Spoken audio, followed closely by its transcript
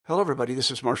Hello, everybody. This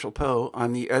is Marshall Poe.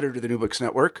 I'm the editor of the New Books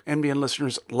Network. NBN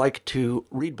listeners like to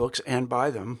read books and buy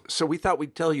them. So we thought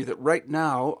we'd tell you that right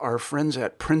now, our friends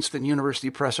at Princeton University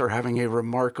Press are having a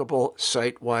remarkable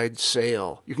site-wide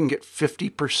sale. You can get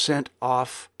 50%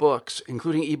 off books,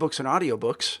 including ebooks and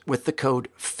audiobooks, with the code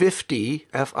 50,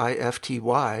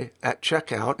 F-I-F-T-Y, at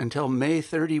checkout until May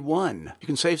 31. You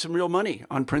can save some real money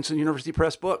on Princeton University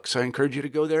Press books. I encourage you to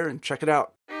go there and check it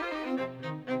out.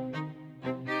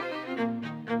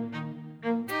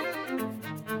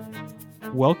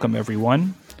 Welcome,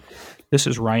 everyone. This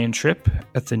is Ryan Tripp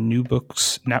at the New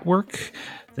Books Network,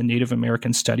 the Native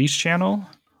American Studies channel.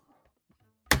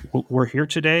 We're here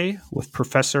today with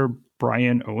Professor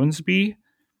Brian Owensby.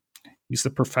 He's the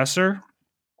professor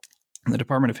in the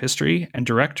Department of History and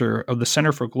director of the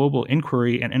Center for Global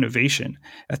Inquiry and Innovation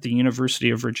at the University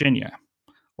of Virginia.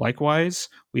 Likewise,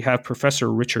 we have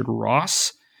Professor Richard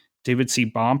Ross, David C.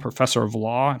 Baum, professor of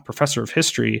law and professor of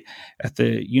history at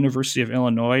the University of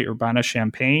Illinois,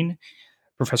 Urbana-Champaign.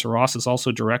 Professor Ross is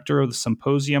also director of the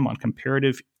Symposium on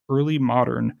Comparative Early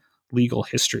Modern Legal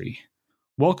History.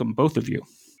 Welcome, both of you.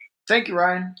 Thank you,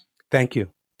 Ryan. Thank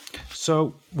you.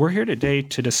 So we're here today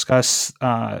to discuss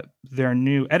their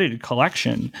new edited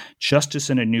collection,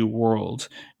 Justice in a New World,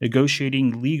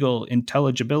 Negotiating Legal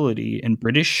Intelligibility in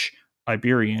British,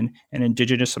 Iberian, and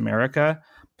Indigenous America,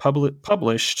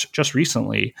 published just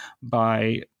recently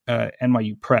by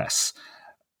NYU Press.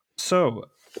 So,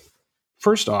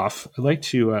 first off, I'd like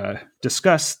to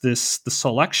discuss the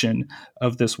selection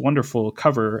of this wonderful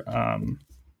cover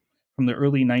from the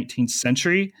early 19th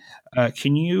century.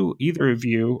 Can you, either of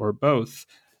you or both,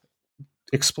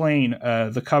 explain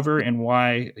the cover and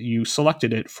why you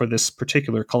selected it for this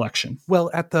particular collection? Well,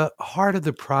 at the heart of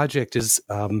the project is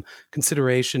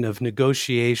consideration of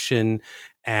negotiation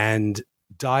and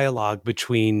dialogue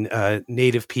between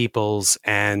native peoples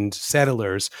and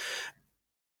settlers.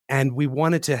 And we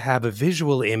wanted to have a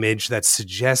visual image that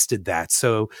suggested that.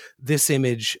 So this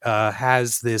image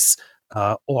has this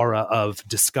aura of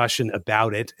discussion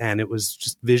about it, and it was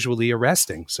just visually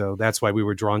arresting. So that's why we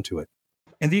were drawn to it.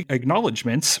 In the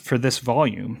acknowledgments for this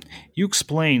volume, you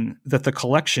explain that the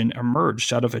collection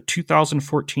emerged out of a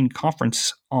 2014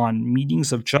 conference on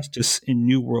meetings of justice in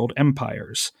New World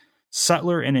empires,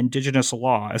 settler and indigenous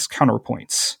law as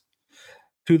counterpoints,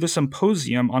 through the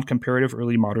Symposium on Comparative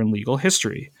Early Modern Legal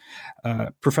History.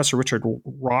 Professor Richard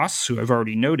Ross, who I've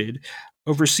already noted,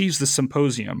 oversees the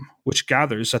symposium, which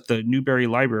gathers at the Newberry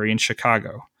Library in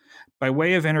Chicago. By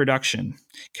way of introduction,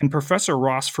 can Professor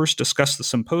Ross first discuss the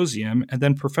symposium and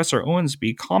then Professor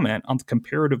Owensby comment on the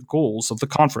comparative goals of the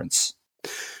conference?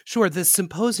 Sure. The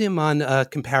Symposium on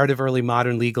Comparative Early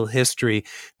Modern Legal History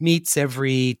meets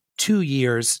every 2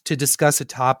 years to discuss a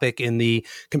topic in the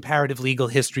comparative legal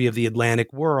history of the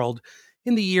Atlantic world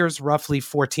in the years roughly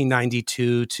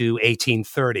 1492 to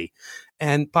 1830.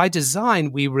 And by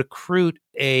design, we recruit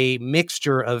a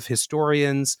mixture of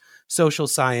historians, social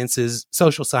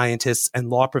scientists, and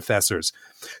law professors.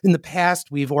 In the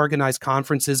past, we've organized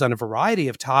conferences on a variety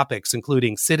of topics,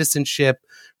 including citizenship,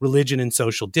 religion and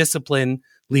social discipline,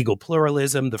 legal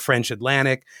pluralism, the French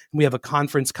Atlantic. We have a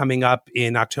conference coming up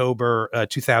in October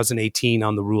 2018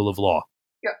 on the rule of law.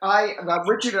 Yeah,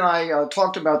 Richard and I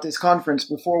talked about this conference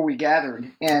before we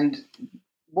gathered, and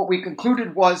what we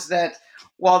concluded was that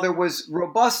while there was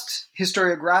robust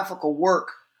historiographical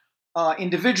work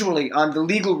individually on the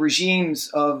legal regimes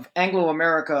of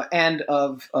Anglo-America and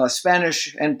of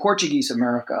Spanish and Portuguese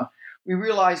America, we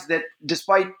realized that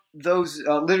despite those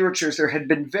literatures, there had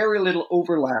been very little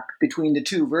overlap between the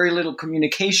two, very little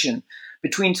communication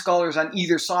between scholars on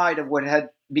either side of what had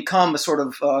become a sort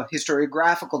of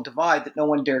historiographical divide that no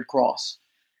one dared cross.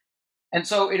 And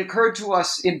so it occurred to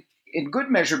us in good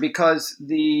measure, because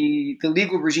the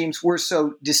legal regimes were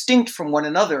so distinct from one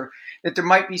another, that there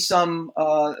might be some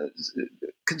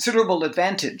considerable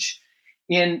advantage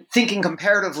in thinking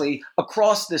comparatively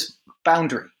across this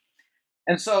boundary.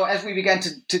 And so as we began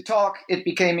to talk, it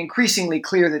became increasingly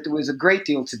clear that there was a great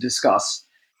deal to discuss,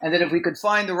 and that if we could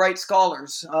find the right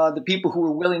scholars, the people who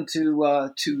were willing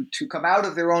to come out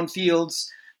of their own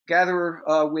fields, gather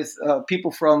with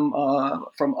people from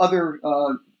other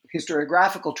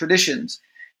historiographical traditions,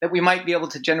 that we might be able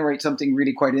to generate something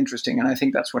really quite interesting. And I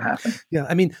think that's what happened. Yeah,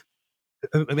 I mean,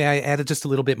 may I add just a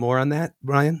little bit more on that,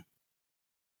 Brian?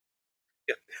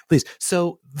 Yeah, please.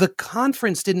 So the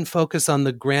conference didn't focus on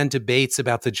the grand debates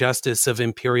about the justice of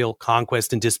imperial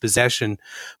conquest and dispossession,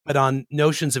 but on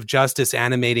notions of justice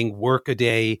animating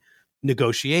workaday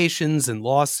negotiations and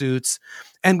lawsuits.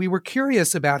 And we were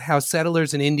curious about how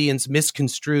settlers and Indians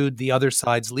misconstrued the other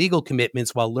side's legal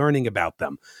commitments while learning about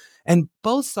them. And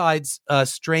both sides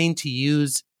strained to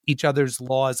use each other's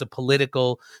law as a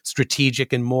political,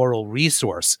 strategic, and moral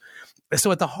resource.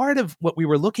 So at the heart of what we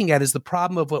were looking at is the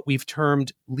problem of what we've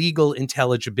termed legal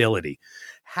intelligibility.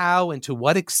 How and to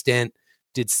what extent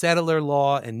did settler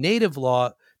law and native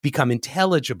law become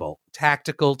intelligible,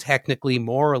 tactical, technically,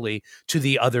 morally, to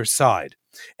the other side?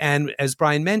 And as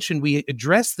Brian mentioned, we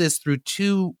address this through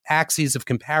two axes of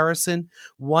comparison,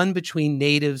 one between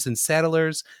natives and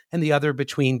settlers, and the other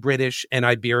between British and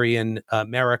Iberian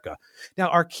America. Now,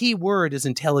 our key word is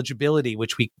intelligibility,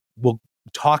 which we will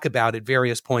talk about at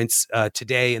various points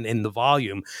today and in the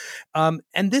volume.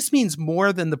 And this means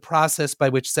more than the process by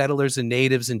which settlers and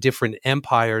natives in different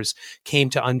empires came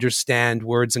to understand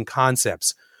words and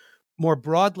concepts. More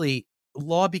broadly,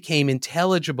 law became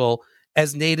intelligible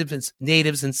as natives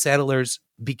and settlers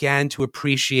began to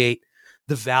appreciate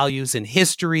the values and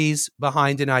histories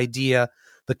behind an idea,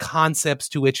 the concepts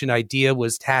to which an idea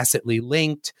was tacitly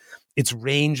linked, its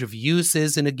range of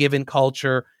uses in a given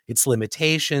culture, its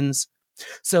limitations.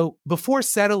 So before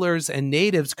settlers and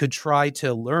natives could try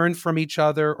to learn from each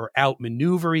other or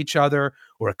outmaneuver each other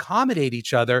or accommodate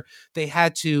each other, they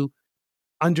had to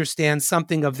understand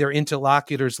something of their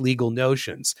interlocutor's legal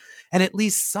notions. And at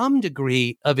least some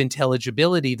degree of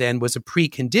intelligibility then was a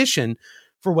precondition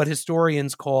for what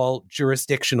historians call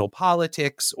jurisdictional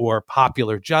politics or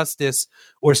popular justice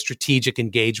or strategic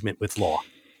engagement with law.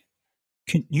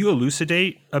 Can you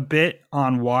elucidate a bit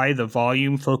on why the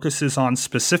volume focuses on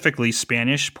specifically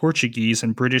Spanish, Portuguese,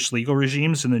 and British legal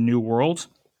regimes in the New World?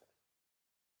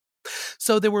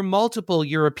 So there were multiple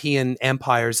European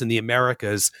empires in the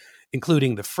Americas,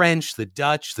 including the French, the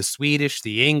Dutch, the Swedish,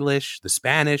 the English, the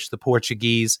Spanish, the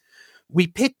Portuguese. We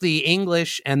picked the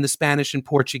English and the Spanish and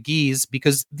Portuguese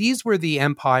because these were the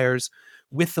empires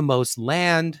with the most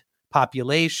land,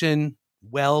 population,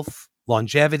 wealth,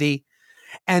 longevity.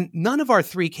 And none of our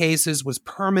three cases was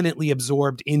permanently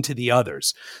absorbed into the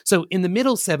others. So in the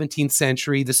middle 17th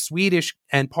century, the Swedish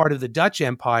and part of the Dutch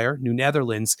Empire, New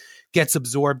Netherlands, gets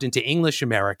absorbed into English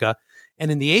America. And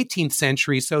in the 18th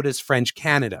century, so does French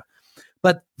Canada.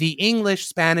 But the English,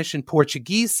 Spanish, and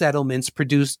Portuguese settlements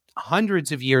produced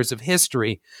hundreds of years of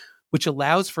history, which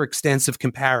allows for extensive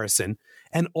comparison.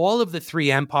 And all of the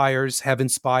three empires have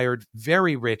inspired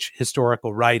very rich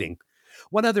historical writing.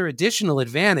 One other additional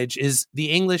advantage is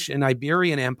the English and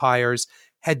Iberian empires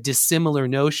had dissimilar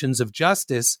notions of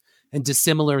justice and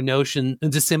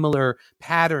dissimilar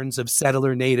patterns of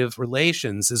settler-native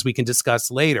relations, as we can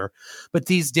discuss later. But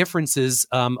these differences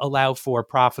allow for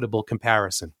profitable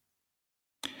comparison.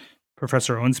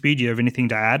 Professor Owensby, do you have anything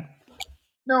to add?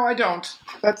 No, I don't.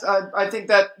 I think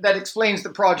that explains the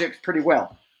project pretty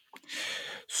well.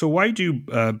 So why do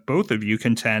both of you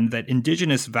contend that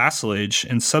indigenous vassalage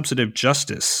and substantive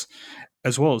justice,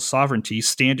 as well as sovereignty,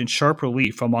 stand in sharp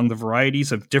relief among the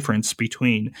varieties of difference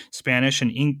between Spanish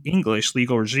and English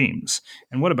legal regimes?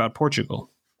 And what about Portugal?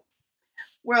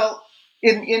 Well,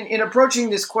 in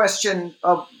approaching this question,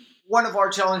 one of our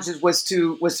challenges was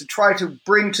to try to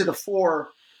bring to the fore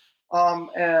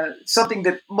something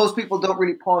that most people don't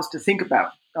really pause to think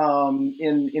about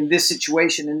in this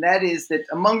situation, and that is that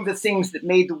among the things that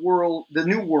made the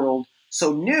New World,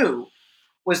 so new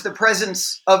was the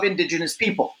presence of indigenous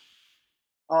people.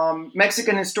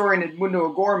 Mexican historian Edmundo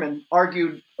O'Gorman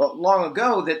argued long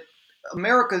ago that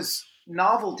America's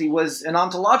novelty was an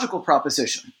ontological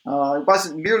proposition. It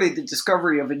wasn't merely the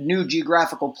discovery of a new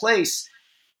geographical place.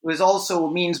 It was also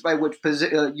a means by which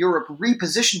Europe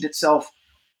repositioned itself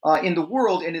in the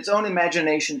world, in its own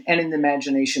imagination and in the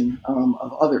imagination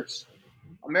of others.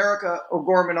 America,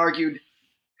 O'Gorman argued,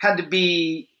 had to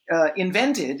be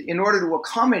invented in order to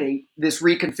accommodate this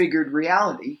reconfigured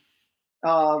reality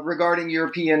regarding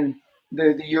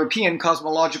the European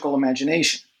cosmological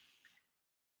imagination.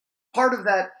 Part of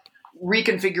that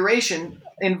reconfiguration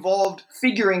involved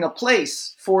figuring a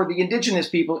place for the indigenous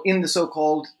people in the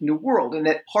so-called New World, and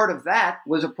that part of that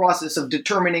was a process of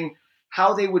determining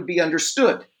how they would be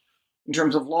understood in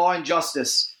terms of law and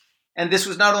justice. And this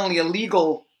was not only a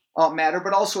legal matter,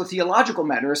 but also a theological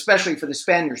matter, especially for the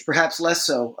Spaniards, perhaps less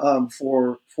so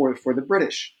for the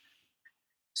British.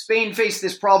 Spain faced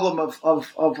this problem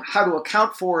of how to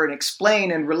account for and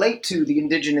explain and relate to the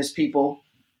indigenous people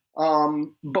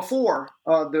before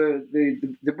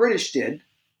the British did,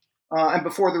 and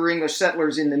before there were English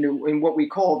settlers in what we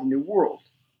call the New World.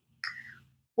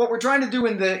 What we're trying to do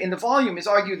in the volume is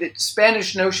argue that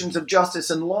Spanish notions of justice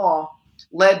and law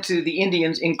led to the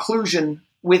Indians' inclusion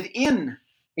within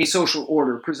a social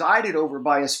order presided over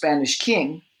by a Spanish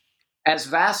king as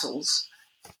vassals,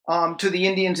 to the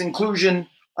Indians' inclusion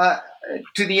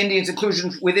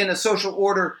within a social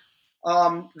order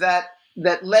that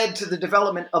that led to the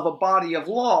development of a body of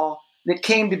law that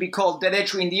came to be called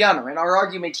Derecho Indiano. And our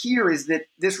argument here is that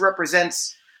this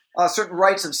represents certain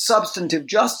rights of substantive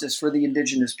justice for the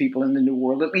indigenous people in the New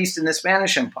World, at least in the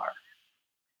Spanish Empire.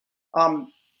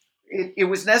 It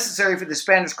was necessary for the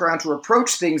Spanish crown to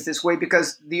approach things this way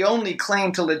because the only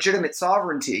claim to legitimate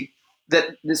sovereignty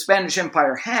that the Spanish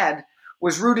Empire had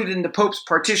was rooted in the Pope's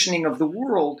partitioning of the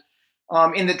world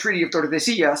in the Treaty of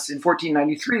Tordesillas in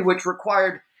 1493, which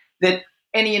required that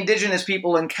any indigenous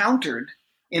people encountered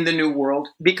in the New World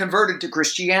be converted to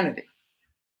Christianity.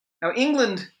 Now,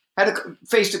 England had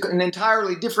faced an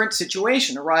entirely different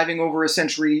situation, arriving over a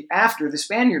century after the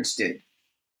Spaniards did.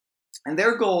 And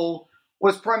their goal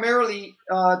was primarily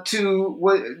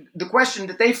the question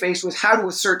that they faced was how to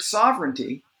assert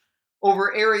sovereignty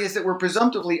over areas that were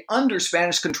presumptively under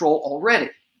Spanish control already.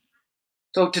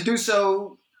 So to do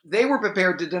so, they were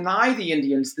prepared to deny the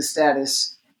Indians the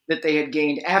status that they had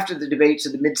gained after the debates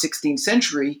of the mid-16th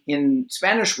century in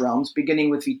Spanish realms, beginning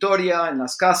with Vitoria and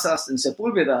Las Casas and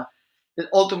Sepúlveda, that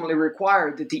ultimately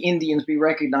required that the Indians be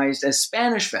recognized as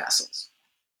Spanish vassals.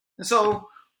 And so,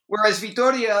 whereas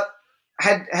Vitoria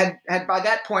had by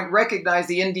that point recognized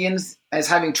the Indians as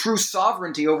having true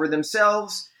sovereignty over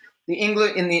themselves, in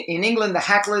England, the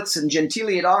Hacklets and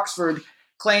Gentili at Oxford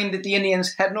claimed that the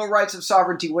Indians had no rights of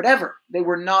sovereignty whatever. They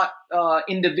were not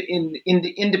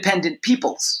independent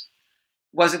peoples.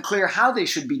 It wasn't clear how they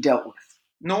should be dealt with,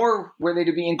 nor were they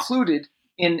to be included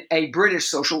in a British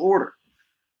social order.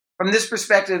 From this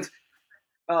perspective,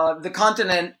 the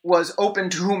continent was open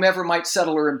to whomever might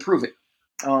settle or improve it,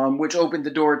 which opened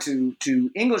the door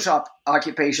to English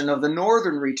occupation of the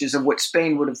northern reaches of what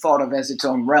Spain would have thought of as its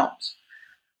own realms,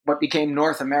 what became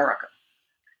North America.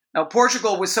 Now,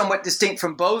 Portugal was somewhat distinct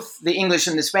from both the English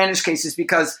and the Spanish cases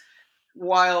because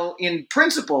while in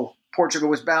principle Portugal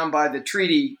was bound by the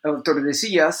Treaty of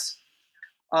Tordesillas,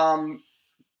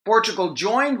 Portugal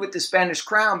joined with the Spanish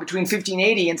crown between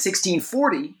 1580 and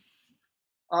 1640,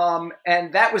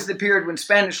 and that was the period when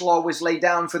Spanish law was laid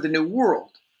down for the New World.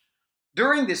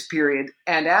 During this period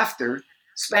and after,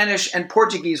 Spanish and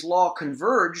Portuguese law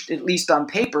converged, at least on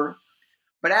paper,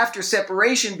 but after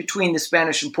separation between the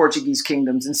Spanish and Portuguese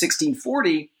kingdoms in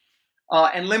 1640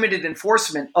 and limited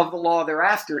enforcement of the law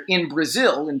thereafter in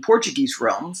Brazil, in Portuguese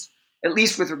realms, at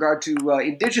least with regard to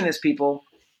indigenous people,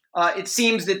 it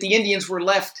seems that the Indians were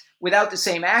left without the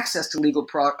same access to legal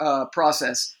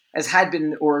process as had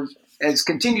been or as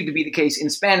continued to be the case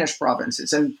in Spanish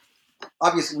provinces. And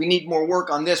obviously, we need more work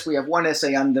on this. We have one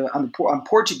essay on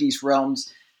Portuguese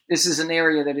realms. This is an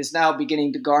area that is now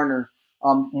beginning to garner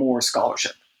more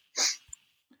scholarship.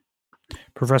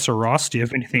 Professor Ross, do you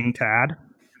have anything to add?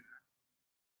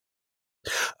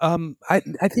 I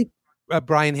think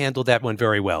Brian handled that one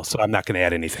very well, so I'm not going to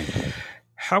add anything.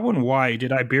 How and why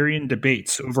did Iberian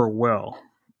debates over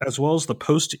as well as the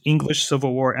post-English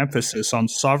Civil War emphasis on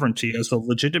sovereignty as the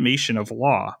legitimation of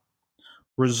law,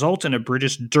 result in a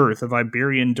British dearth of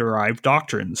Iberian-derived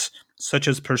doctrines, such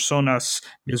as personas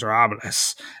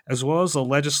miserables, as well as the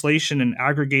legislation and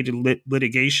aggregated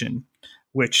litigation,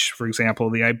 which, for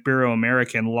example, the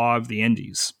Ibero-American Law of the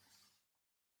Indies?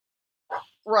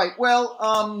 Right. Well,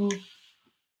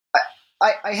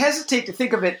 I hesitate to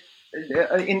think of it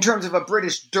in terms of a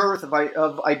British dearth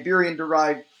of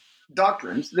Iberian-derived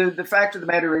doctrines. The fact of the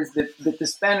matter is that the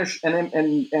Spanish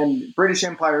and British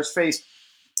empires faced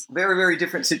very, very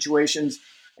different situations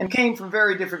and came from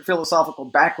very different philosophical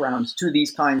backgrounds to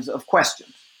these kinds of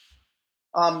questions.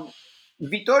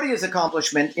 Vitoria's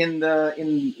accomplishment in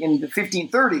the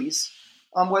 1530s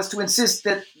was to insist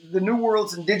that the New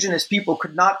World's indigenous people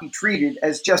could not be treated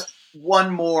as just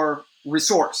one more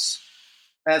resource,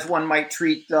 as one might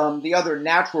treat the other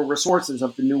natural resources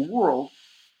of the New World.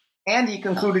 And he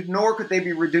concluded, nor could they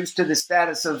be reduced to the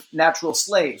status of natural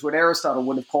slaves, what Aristotle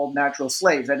would have called natural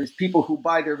slaves, that is, people who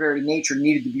by their very nature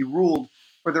needed to be ruled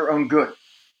for their own good.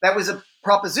 That was a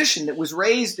proposition that was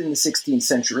raised in the 16th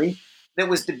century, that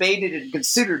was debated and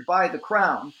considered by the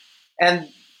crown, and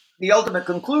the ultimate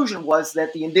conclusion was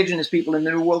that the indigenous people in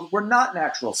the New World were not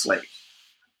natural slaves.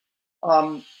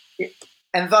 And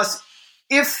thus,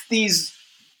 if these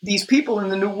people in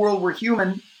the New World were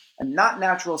human and not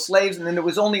natural slaves, and then there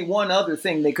was only one other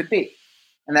thing they could be,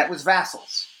 and that was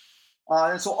vassals.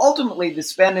 And so ultimately, the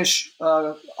Spanish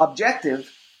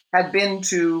objective had been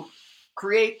to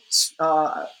create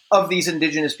of these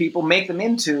indigenous people, make them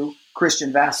into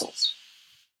Christian vassals.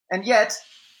 And yet,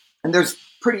 and there's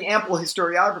pretty ample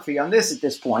historiography on this at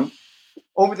this point,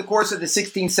 over the course of the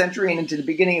 16th century and into the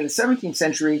beginning of the 17th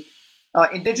century,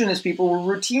 indigenous people were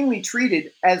routinely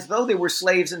treated as though they were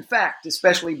slaves in fact,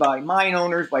 especially by mine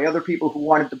owners, by other people who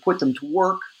wanted to put them to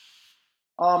work.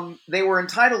 they were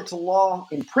entitled to law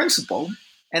in principle,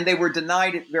 and they were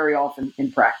denied it very often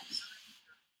in practice.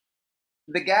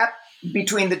 The gap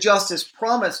between the justice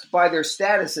promised by their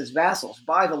status as vassals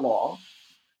by the law,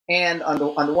 and on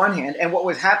the one hand, and what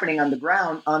was happening on the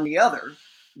ground on the other,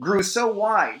 grew so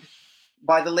wide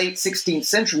by the late 16th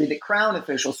century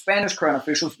that Spanish crown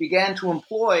officials, began to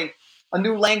employ a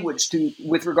new language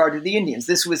with regard to the Indians.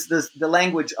 This was the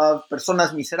language of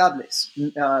personas miserables,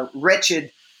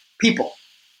 wretched people.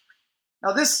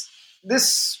 Now,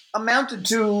 this amounted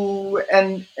to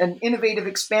an innovative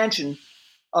expansion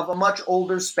of a much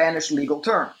older Spanish legal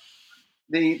term.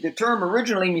 The term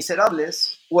originally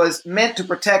miserables was meant to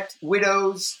protect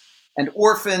widows and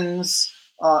orphans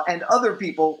and other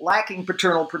people lacking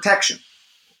paternal protection.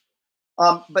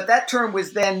 But that term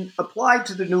was then applied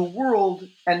to the New World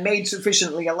and made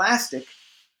sufficiently elastic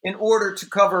in order to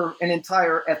cover an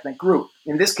entire ethnic group,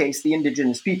 in this case, the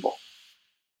indigenous people.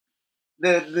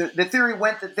 The theory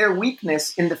went that their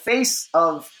weakness in the face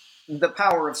of the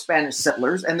power of Spanish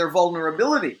settlers and their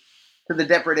vulnerability to the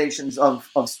depredations of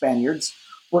Spaniards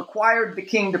required the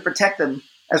king to protect them,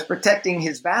 as protecting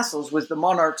his vassals was the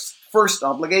monarch's first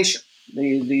obligation,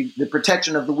 the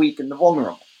protection of the weak and the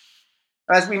vulnerable.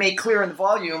 As we make clear in the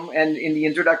volume and in the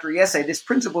introductory essay, this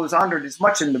principle is honored as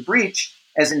much in the breach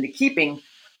as in the keeping,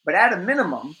 but at a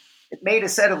minimum, it made a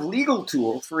set of legal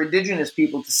tools for indigenous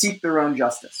people to seek their own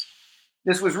justice.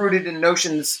 This was rooted in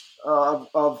notions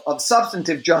of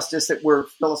substantive justice that were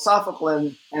philosophical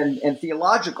and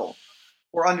theological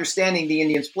for understanding the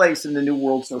Indians' place in the New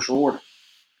World social order.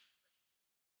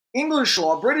 English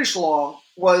law, British law,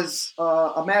 was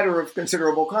a matter of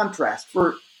considerable contrast,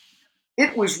 for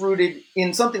it was rooted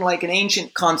in something like an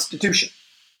ancient constitution,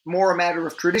 more a matter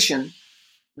of tradition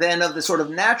than of the sort of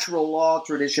natural law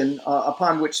tradition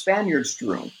upon which Spaniards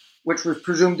drew, which was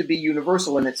presumed to be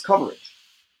universal in its coverage.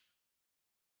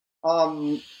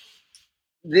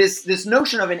 This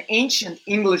notion of an ancient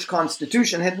English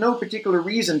constitution had no particular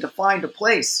reason to find a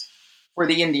place for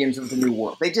the Indians of the New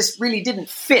World. They just really didn't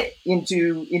fit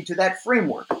into that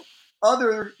framework,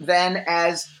 other than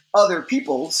as other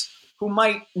peoples who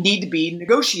might need to be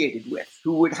negotiated with,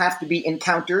 who would have to be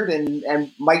encountered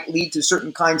and might lead to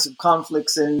certain kinds of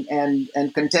conflicts and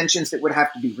contentions that would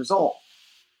have to be resolved.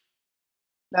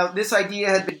 Now, this idea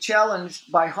had been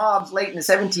challenged by Hobbes late in the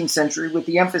 17th century with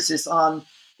the emphasis on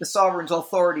the sovereign's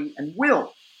authority and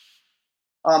will.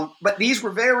 But these were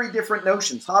very different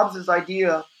notions. Hobbes's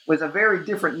idea was a very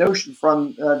different notion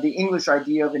from the English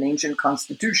idea of an ancient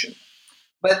constitution.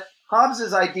 But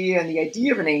Hobbes's idea and the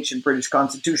idea of an ancient British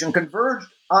constitution converged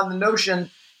on the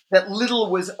notion that little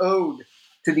was owed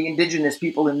to the indigenous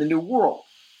people in the New World.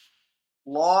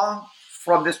 Law,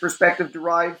 from this perspective,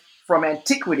 derived from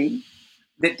antiquity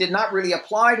that did not really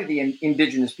apply to the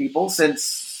indigenous people,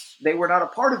 since they were not a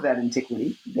part of that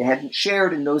antiquity. They hadn't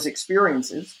shared in those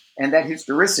experiences and that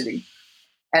historicity.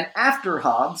 And after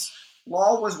Hobbes,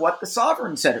 law was what the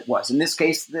sovereign said it was. In this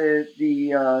case,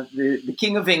 the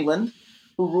King of England,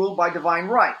 who ruled by divine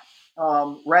right,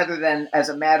 rather than as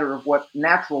a matter of what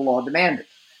natural law demanded.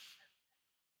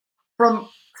 From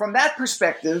that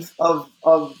perspective of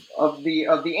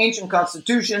the ancient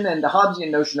constitution and the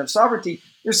Hobbesian notion of sovereignty,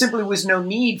 there simply was no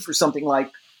need for something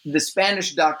like the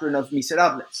Spanish doctrine of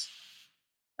miserables.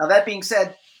 Now, that being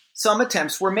said, some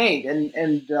attempts were made,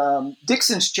 and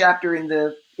Dixon's chapter in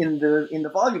the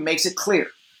volume makes it clear.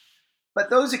 But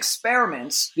those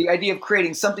experiments, the idea of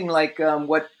creating something like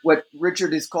what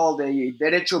Richard has called a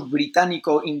derecho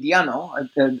británico indiano,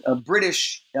 a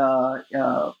British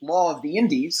law of the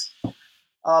Indies,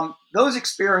 those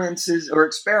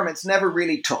experiments never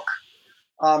really took.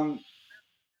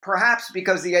 Perhaps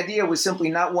because the idea was simply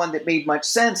not one that made much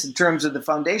sense in terms of the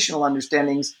foundational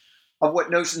understandings of what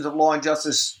notions of law and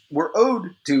justice were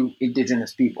owed to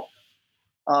indigenous people.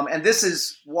 And this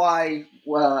is why,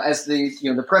 as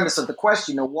the premise of the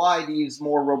question, why these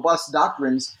more robust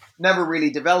doctrines never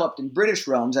really developed in British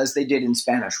realms as they did in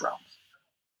Spanish realms.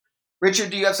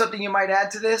 Richard, do you have something you might add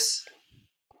to this?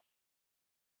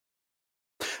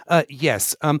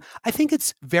 Yes. I think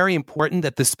it's very important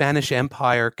that the Spanish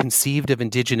Empire conceived of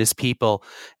indigenous people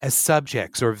as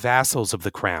subjects or vassals of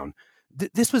the crown.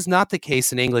 This was not the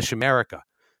case in English America.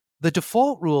 The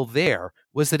default rule there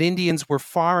was that Indians were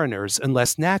foreigners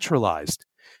unless naturalized.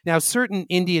 Now, certain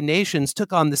Indian nations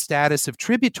took on the status of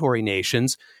tributary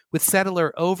nations with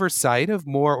settler oversight of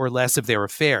more or less of their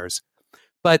affairs.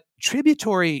 But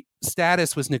tributary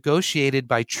status was negotiated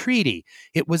by treaty.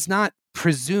 It was not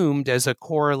presumed as a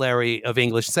corollary of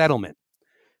English settlement.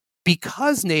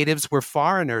 Because natives were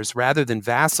foreigners rather than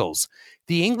vassals,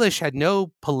 the English had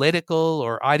no political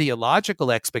or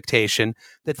ideological expectation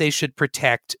that they should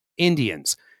protect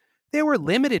Indians. There were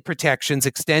limited protections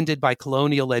extended by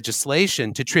colonial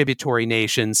legislation to tributary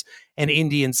nations and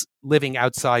Indians living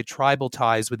outside tribal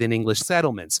ties within English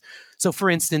settlements. So, for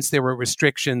instance, there were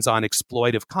restrictions on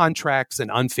exploitive contracts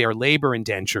and unfair labor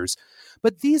indentures.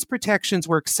 But these protections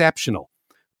were exceptional.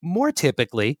 More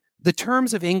typically, the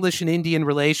terms of English and Indian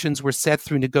relations were set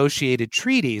through negotiated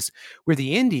treaties, where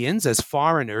the Indians, as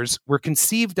foreigners, were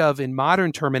conceived of in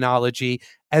modern terminology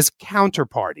as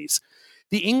counterparties.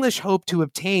 The English hoped to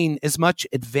obtain as much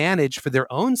advantage for their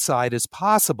own side as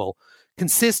possible,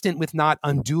 consistent with not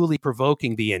unduly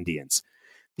provoking the Indians.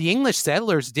 The English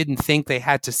settlers didn't think they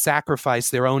had to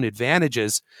sacrifice their own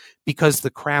advantages because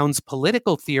the Crown's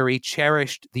political theory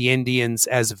cherished the Indians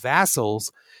as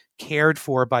vassals cared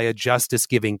for by a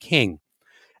justice-giving king.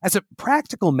 As a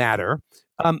practical matter,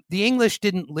 the English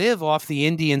didn't live off the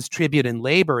Indians' tribute and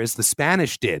labor as the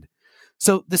Spanish did.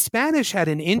 So the Spanish had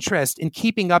an interest in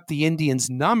keeping up the Indians'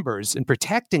 numbers and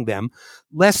protecting them,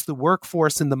 lest the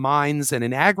workforce in the mines and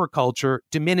in agriculture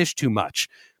diminish too much.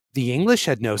 The English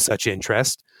had no such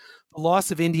interest. The loss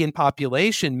of Indian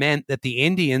population meant that the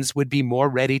Indians would be more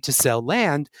ready to sell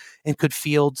land and could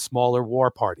field smaller war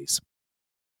parties.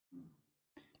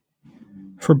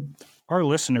 For our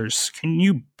listeners, can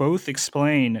you both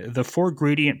explain the four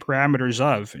gradient parameters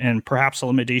of, and perhaps the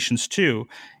limitations to,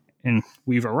 and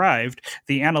we've arrived,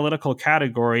 the analytical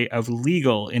category of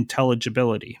legal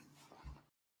intelligibility?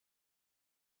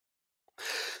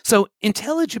 So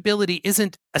intelligibility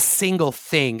isn't a single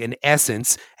thing in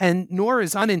essence, and nor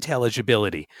is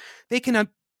unintelligibility. They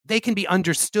can be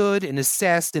understood and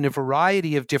assessed in a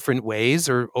variety of different ways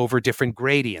or over different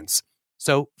gradients.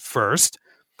 So first,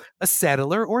 a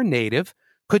settler or native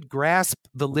could grasp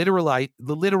the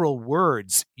literal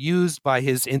words used by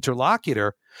his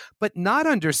interlocutor, but not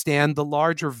understand the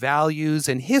larger values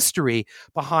and history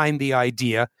behind the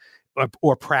idea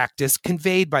or practice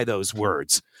conveyed by those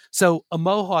words. So a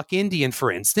Mohawk Indian,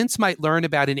 for instance, might learn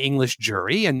about an English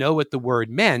jury and know what the word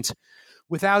meant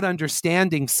without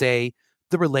understanding, say,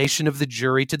 the relation of the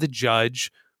jury to the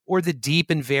judge or the deep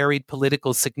and varied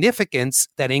political significance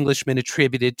that Englishmen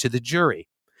attributed to the jury.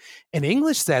 An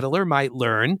English settler might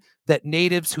learn that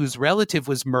natives whose relative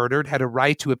was murdered had a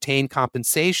right to obtain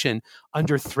compensation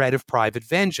under threat of private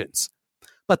vengeance.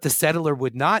 But the settler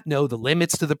would not know the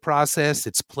limits to the process,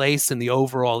 its place in the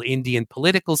overall Indian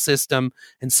political system,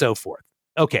 and so forth.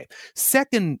 Okay,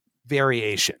 second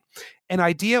variation. An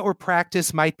idea or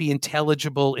practice might be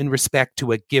intelligible in respect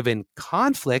to a given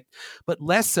conflict, but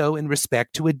less so in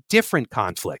respect to a different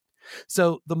conflict.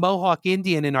 So the Mohawk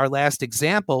Indian in our last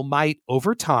example might,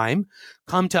 over time,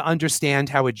 come to understand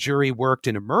how a jury worked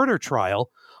in a murder trial,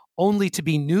 only to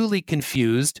be newly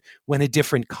confused when a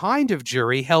different kind of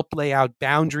jury helped lay out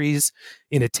boundaries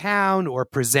in a town or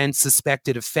present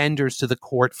suspected offenders to the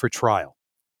court for trial.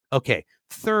 Okay,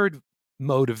 third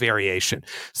mode of variation.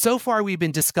 So far, we've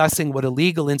been discussing what a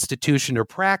legal institution or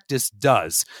practice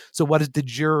does. So what does the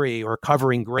jury or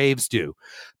covering graves do?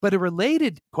 But a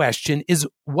related question is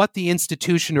what the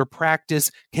institution or practice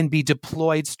can be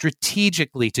deployed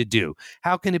strategically to do.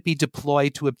 How can it be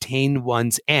deployed to obtain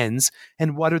one's ends?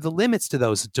 And what are the limits to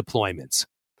those deployments?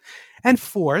 And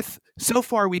fourth, so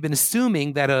far we've been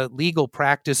assuming that a legal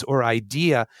practice or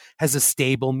idea has a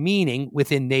stable meaning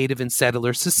within native and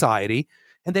settler society,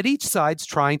 and that each side's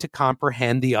trying to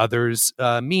comprehend the other's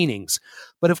meanings.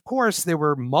 But of course, there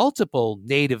were multiple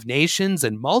native nations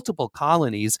and multiple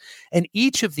colonies, and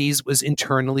each of these was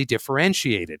internally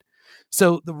differentiated.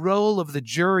 So the role of the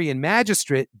jury and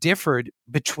magistrate differed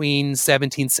between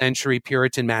 17th century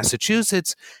Puritan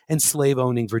Massachusetts and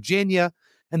slave-owning Virginia,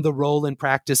 and the role and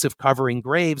practice of covering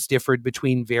graves differed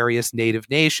between various native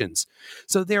nations.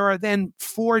 So there are then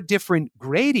four different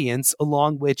gradients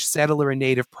along which settler and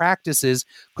native practices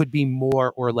could be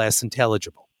more or less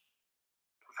intelligible.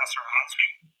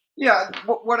 Yeah,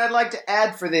 what I'd like to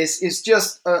add for this is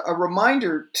just a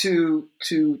reminder to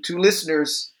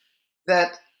listeners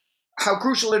that how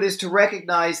crucial it is to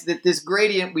recognize that this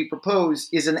gradient we propose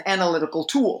is an analytical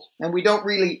tool, and we don't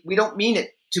mean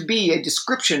it to be a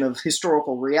description of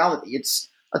historical reality. It's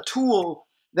a tool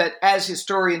that, as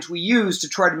historians, we use to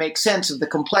try to make sense of the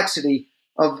complexity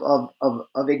of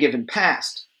a given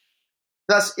past.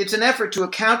 Thus, it's an effort to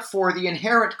account for the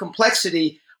inherent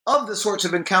complexity of the sorts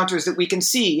of encounters that we can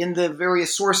see in the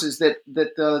various sources that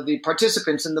the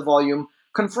participants in the volume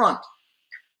confront.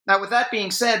 Now, with that being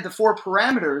said, the four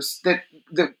parameters that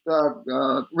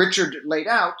Richard laid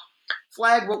out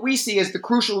flag what we see as the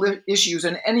crucial issues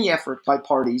in any effort by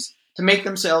parties to make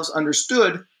themselves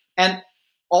understood and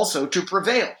also to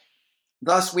prevail.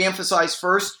 Thus, we emphasize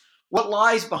first what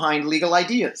lies behind legal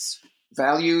ideas,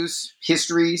 values,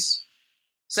 histories.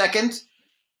 Second,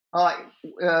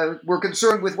 we're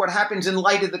concerned with what happens in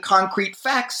light of the concrete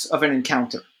facts of an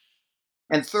encounter.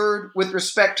 And third, with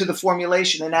respect to the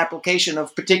formulation and application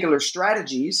of particular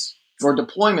strategies or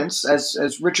deployments,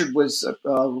 as Richard was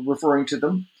referring to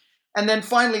them. And then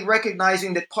finally,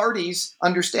 recognizing that parties'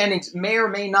 understandings may or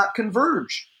may not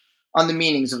converge on the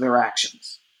meanings of their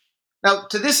actions. Now,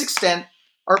 to this extent,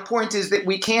 our point is that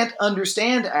we can't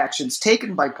understand actions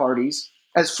taken by parties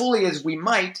as fully as we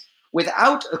might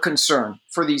without a concern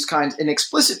for these kinds, an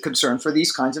explicit concern for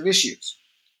these kinds of issues.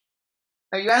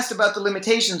 Now, you asked about the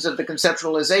limitations of the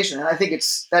conceptualization, and I think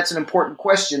that's an important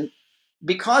question.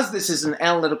 Because this is an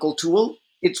analytical tool,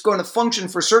 it's going to function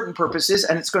for certain purposes,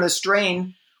 and it's going to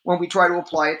strain when we try to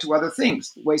apply it to other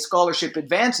things. The way scholarship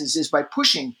advances is by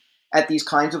pushing at these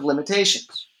kinds of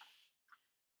limitations.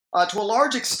 To a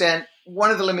large extent,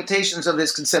 one of the limitations of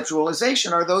this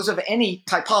conceptualization are those of any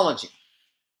typology.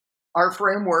 Our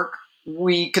framework,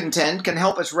 we contend, can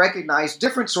help us recognize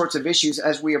different sorts of issues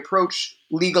as we approach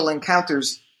legal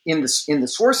encounters in the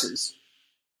sources,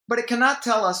 but it cannot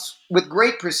tell us with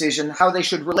great precision how they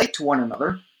should relate to one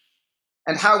another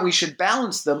and how we should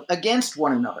balance them against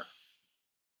one another.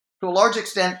 To a large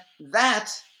extent,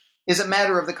 that is a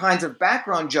matter of the kinds of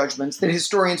background judgments that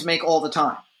historians make all the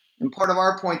time. And part of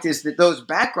our point is that those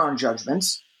background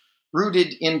judgments,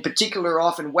 rooted in particular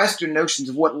often Western notions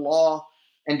of what law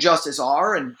and justice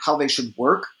are and how they should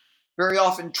work, very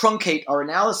often truncate our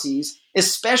analyses,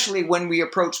 especially when we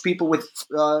approach people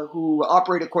who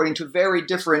operate according to very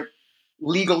different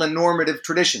legal and normative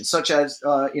traditions, such as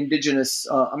indigenous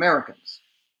Americans.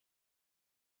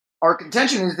 Our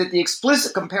contention is that the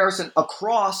explicit comparison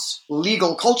across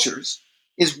legal cultures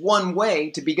is one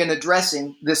way to begin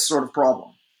addressing this sort of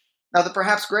problem. Now, the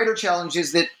perhaps greater challenge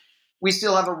is that we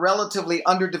still have a relatively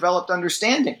underdeveloped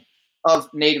understanding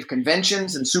of native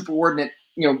conventions and superordinate,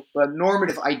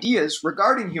 normative ideas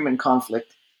regarding human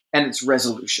conflict and its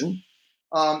resolution.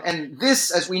 And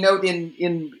this, as we note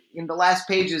in the last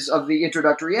pages of the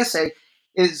introductory essay,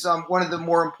 is one of the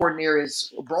more important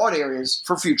areas, broad areas,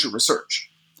 for future research.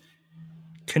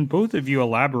 Can both of you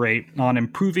elaborate on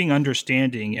improving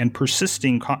understanding and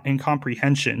persisting in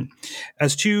comprehension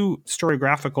as two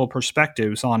historiographical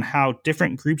perspectives on how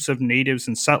different groups of natives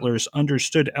and settlers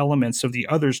understood elements of the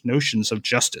other's notions of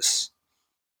justice?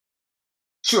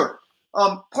 Sure.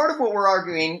 Part of what we're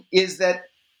arguing is that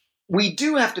we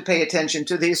do have to pay attention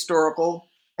to the historical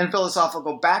and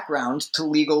philosophical background to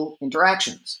legal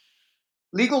interactions.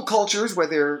 Legal cultures,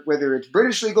 whether it's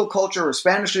British legal culture or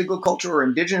Spanish legal culture or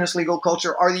indigenous legal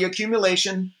culture, are the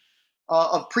accumulation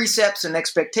of precepts and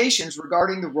expectations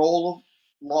regarding the role of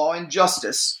law and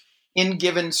justice in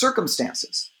given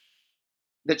circumstances.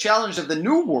 The challenge of the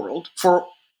New World for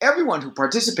everyone who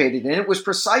participated in it was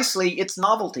precisely its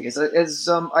novelty, as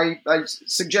I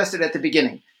suggested at the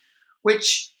beginning,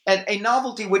 which a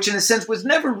novelty which in a sense was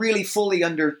never really fully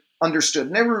understood,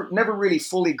 never really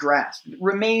fully grasped. It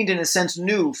remained, in a sense,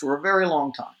 new for a very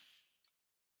long time.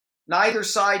 Neither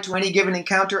side to any given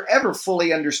encounter ever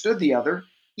fully understood the other,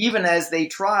 even as they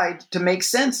tried to make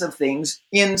sense of things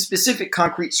in specific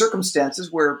concrete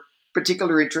circumstances where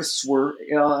particular interests were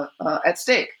at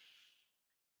stake.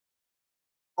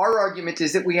 Our argument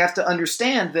is that we have to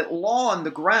understand that law on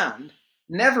the ground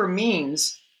never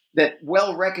means that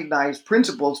well-recognized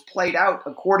principles played out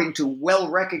according to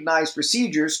well-recognized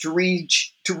procedures to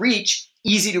reach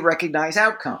easy-to-recognize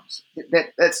outcomes.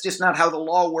 That's just not how the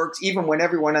law works, even when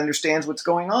everyone understands what's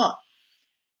going on.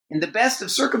 In the best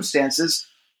of circumstances,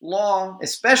 law,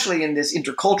 especially in this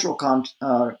intercultural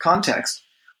context,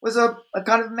 was a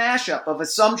kind of mashup of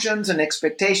assumptions and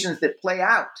expectations that played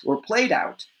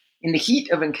out in the heat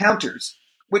of encounters,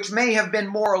 which may have been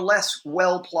more or less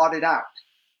well plotted out.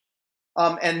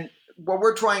 And what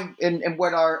we're trying, and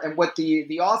what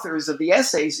the authors of the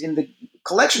essays in the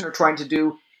collection are trying to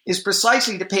do is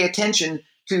precisely to pay attention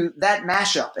to that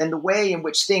mashup and the way in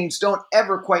which things don't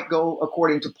ever quite go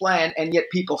according to plan, and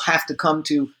yet people have to come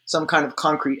to some kind of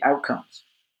concrete outcomes.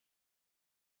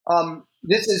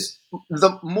 This is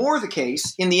the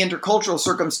case in the intercultural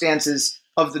circumstances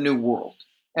of the New World.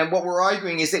 And what we're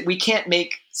arguing is that we can't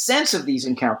make sense of these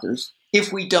encounters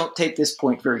if we don't take this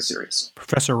point very seriously.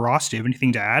 Professor Ross, do you have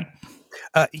anything to add?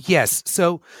 Yes.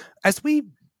 So as we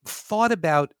thought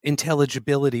about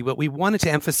intelligibility, what we wanted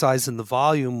to emphasize in the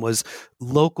volume was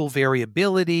local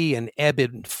variability and ebb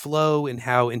and flow in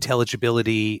how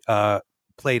intelligibility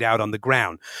played out on the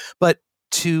ground. But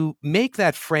to make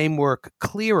that framework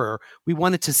clearer, we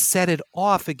wanted to set it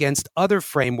off against other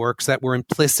frameworks that were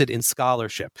implicit in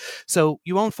scholarship. So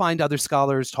you won't find other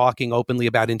scholars talking openly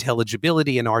about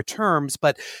intelligibility in our terms,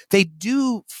 but they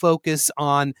do focus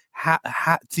on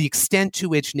the extent to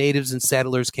which natives and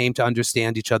settlers came to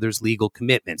understand each other's legal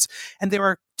commitments. And there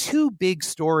are two big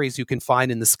stories you can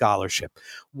find in the scholarship.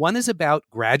 One is about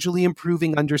gradually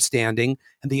improving understanding,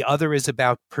 and the other is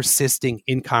about persisting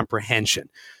incomprehension.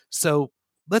 So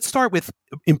let's start with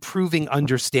improving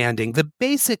understanding. The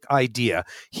basic idea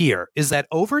here is that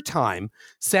over time,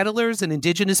 settlers and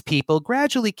indigenous people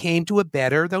gradually came to a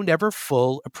better, though never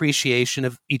full, appreciation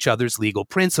of each other's legal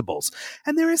principles.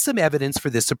 And there is some evidence for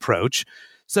this approach.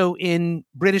 So in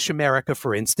British America,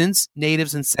 for instance,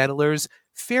 natives and settlers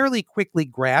fairly quickly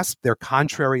grasped their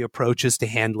contrary approaches to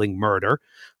handling murder.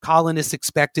 Colonists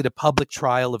expected a public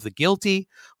trial of the guilty,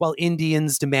 while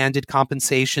Indians demanded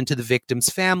compensation to the victim's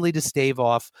family to stave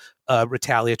off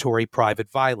retaliatory private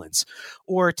violence.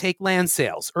 Or take land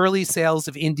sales. Early sales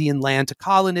of Indian land to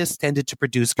colonists tended to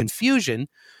produce confusion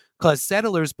because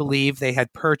settlers believed they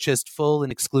had purchased full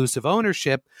and exclusive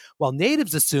ownership, while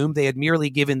natives assumed they had merely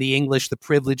given the English the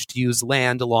privilege to use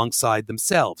land alongside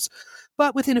themselves.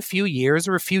 But within a few years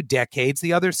or a few decades,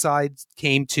 the other side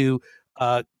came to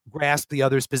grasp the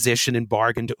other's position and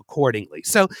bargained accordingly.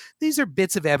 So these are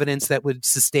bits of evidence that would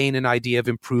sustain an idea of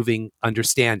improving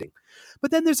understanding.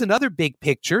 But then there's another big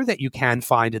picture that you can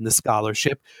find in the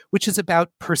scholarship, which is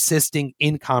about persisting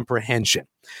incomprehension.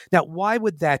 Now, why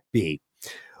would that be?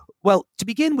 Well, to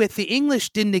begin with, the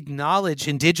English didn't acknowledge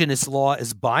indigenous law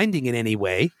as binding in any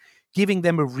way, giving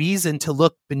them a reason to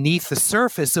look beneath the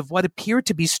surface of what appeared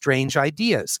to be strange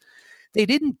ideas. They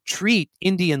didn't treat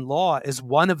Indian law as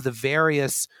one of the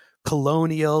various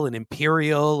colonial and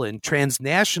imperial and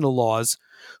transnational laws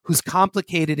whose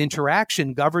complicated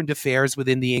interaction governed affairs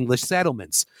within the English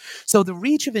settlements. So the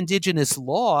reach of indigenous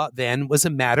law then was a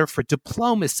matter for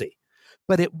diplomacy,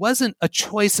 but it wasn't a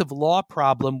choice of law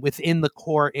problem within the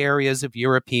core areas of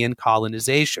European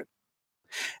colonization.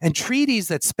 And treaties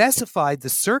that specified the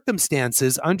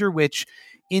circumstances under which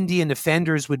Indian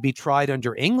offenders would be tried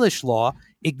under English law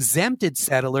exempted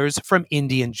settlers from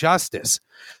Indian justice.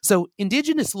 So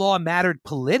indigenous law mattered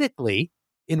politically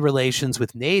in relations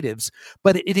with natives,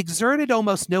 but it exerted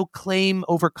almost no claim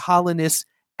over colonists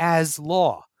as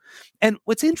law. And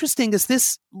what's interesting is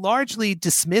this largely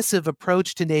dismissive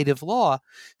approach to native law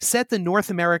set the North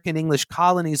American English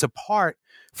colonies apart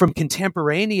from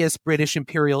contemporaneous British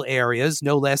imperial areas,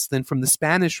 no less than from the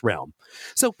Spanish realm.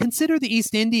 So consider the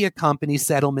East India Company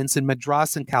settlements in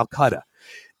Madras and Calcutta.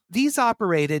 These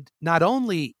operated not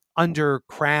only under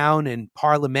crown and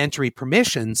parliamentary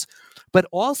permissions, but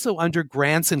also under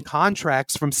grants and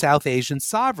contracts from South Asian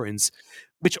sovereigns,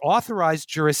 which authorized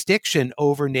jurisdiction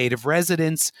over native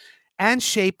residents and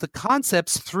shaped the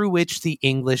concepts through which the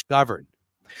English governed.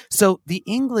 So the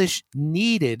English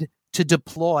needed to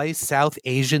deploy South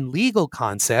Asian legal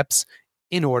concepts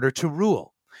in order to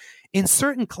rule. In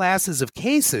certain classes of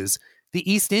cases, the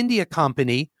East India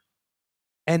Company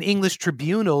and English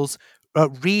tribunals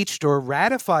reached or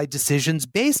ratified decisions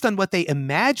based on what they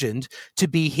imagined to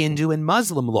be Hindu and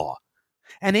Muslim law.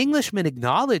 And Englishmen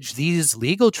acknowledged these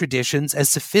legal traditions as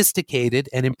sophisticated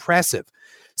and impressive.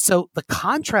 So the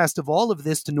contrast of all of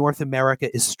this to North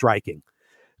America is striking.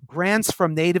 Grants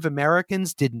from Native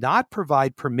Americans did not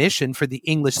provide permission for the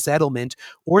English settlement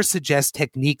or suggest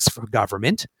techniques for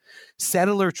government.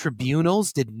 Settler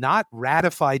tribunals did not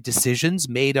ratify decisions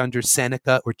made under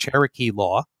Seneca or Cherokee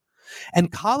law.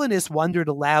 And colonists wondered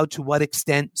aloud to what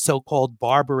extent so-called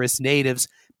barbarous natives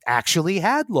actually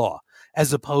had law,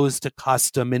 as opposed to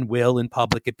custom and will and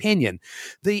public opinion.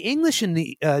 The English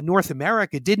in North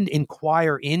America didn't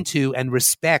inquire into and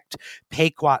respect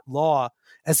Pequot law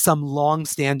as some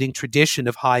long-standing tradition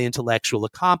of high intellectual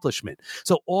accomplishment.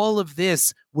 So all of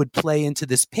this would play into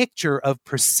this picture of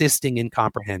persisting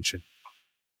incomprehension.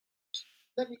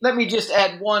 Let me just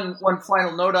add one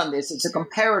final note on this. It's a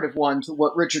comparative one to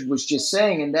what Richard was just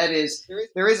saying, and that is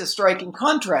there is a striking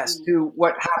contrast to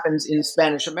what happens in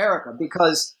Spanish America,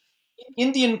 because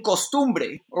Indian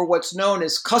costumbre, or what's known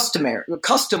as custom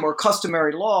or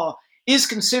customary law, is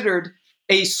considered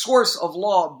a source of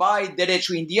law by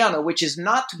Derecho Indiano, which is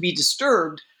not to be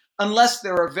disturbed unless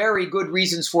there are very good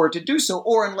reasons for it to do so,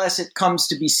 or unless it comes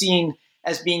to be seen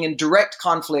as being in direct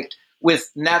conflict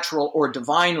with natural or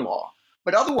divine law.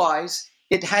 But otherwise,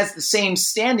 it has the same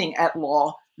standing at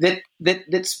law that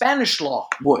Spanish law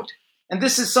would. And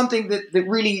this is something that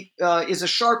really is a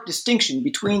sharp distinction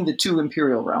between the two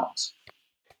imperial realms.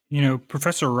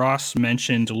 Professor Ross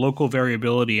mentioned local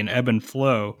variability and ebb and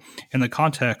flow in the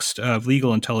context of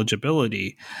legal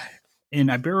intelligibility. In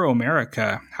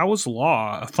Ibero-America, how was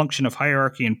law a function of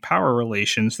hierarchy and power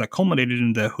relations that culminated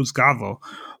in the juzgado,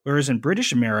 whereas in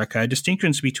British America,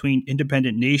 distinctions between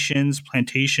independent nations,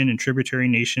 plantation and tributary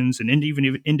nations, and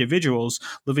even individuals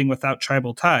living without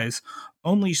tribal ties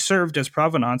only served as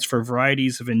provenance for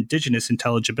varieties of indigenous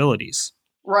intelligibilities?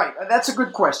 Right. That's a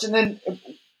good question. And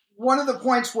one of the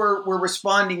points we're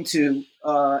responding to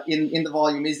in the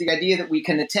volume is the idea that we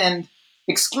can attend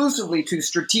exclusively to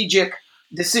strategic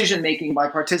decision-making by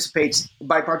participants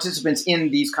in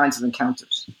these kinds of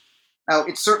encounters. Now,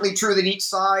 it's certainly true that each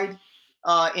side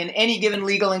in any given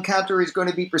legal encounter is going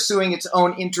to be pursuing its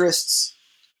own interests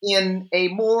in a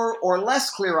more or less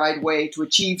clear-eyed way to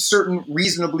achieve certain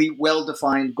reasonably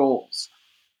well-defined goals.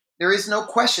 There is no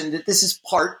question that this is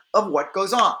part of what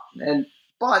goes on.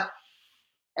 But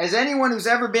as anyone who's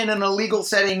ever been in a legal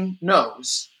setting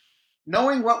knows,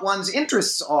 knowing what one's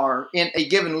interests are in a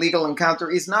given legal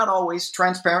encounter is not always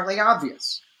transparently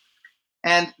obvious.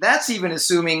 And that's even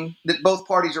assuming that both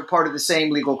parties are part of the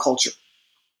same legal culture.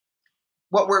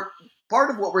 Part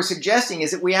of what we're suggesting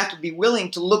is that we have to be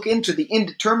willing to look into the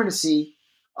indeterminacy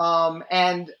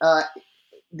and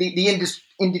the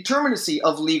indeterminacy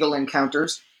of legal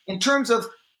encounters in terms of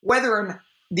whether and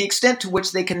the extent to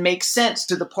which they can make sense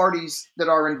to the parties that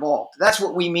are involved. That's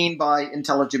what we mean by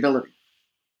intelligibility.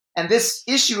 And this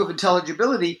issue of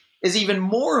intelligibility is even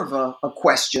more of a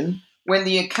question when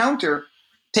the encounter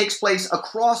takes place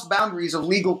across boundaries of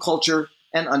legal culture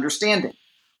and understanding.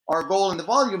 Our goal in the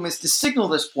volume is to signal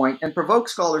this point and provoke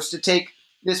scholars to take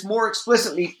this more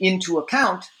explicitly into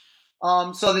account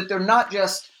so that they're not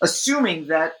just assuming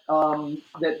that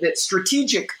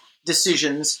strategic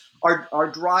decisions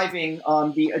are driving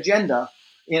the agenda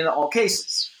in all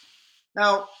cases.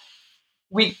 Now,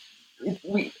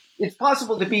 it's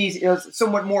possible to be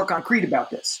somewhat more concrete about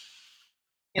this.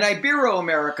 In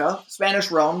Ibero-America, Spanish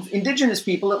Rome, indigenous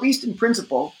people, at least in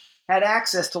principle, had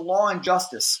access to law and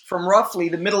justice from roughly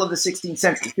the middle of the 16th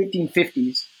century,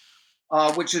 1550s,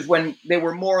 which is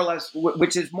more or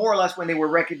less when they were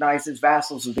recognized as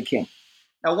vassals of the king.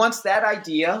 Now, once that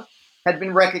idea had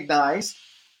been recognized,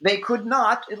 they could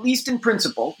not, at least in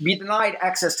principle, be denied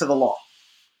access to the law.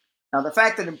 Now, the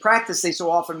fact that in practice they so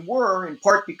often were, in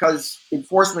part because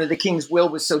enforcement of the king's will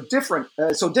was so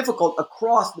difficult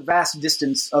across the vast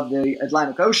distance of the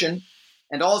Atlantic Ocean,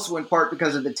 and also in part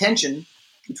because of the tension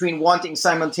between wanting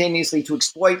simultaneously to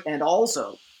exploit and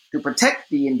also to protect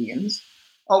the Indians,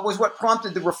 was what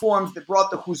prompted the reforms that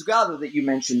brought the juzgado that you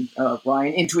mentioned,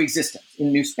 Brian, into existence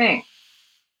in New Spain.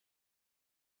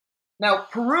 Now,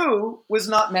 Peru was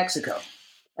not Mexico.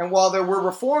 And while there were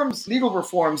legal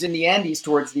reforms in the Andes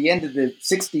towards the end of the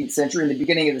 16th century and the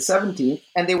beginning of the 17th,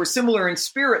 and they were similar in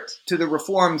spirit to the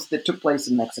reforms that took place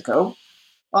in Mexico,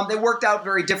 they worked out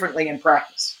very differently in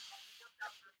practice.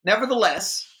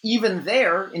 Nevertheless, even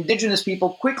there, indigenous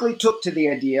people quickly took to the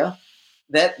idea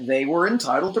that they were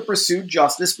entitled to pursue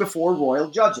justice before royal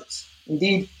judges.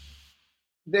 Indeed,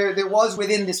 there was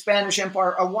within the Spanish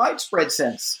Empire a widespread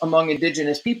sense among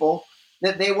indigenous people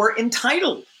that they were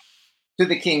entitled to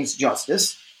the king's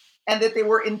justice, and that they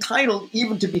were entitled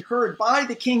even to be heard by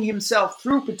the king himself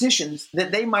through petitions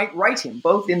that they might write him,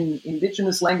 both in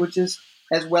indigenous languages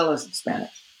as well as in Spanish.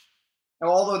 Now,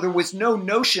 although there was no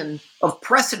notion of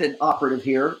precedent operative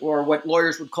here, or what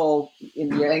lawyers would call in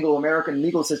the Anglo-American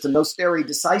legal system, no stare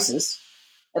decisis,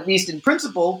 at least in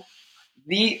principle,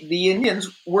 the Indians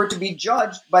were to be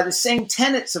judged by the same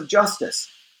tenets of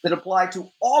justice that apply to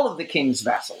all of the king's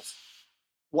vassals,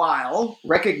 while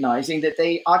recognizing that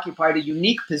they occupied a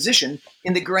unique position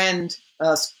in the grand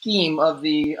scheme of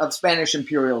Spanish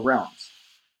imperial realms.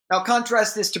 Now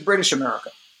contrast this to British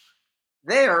America.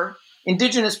 There,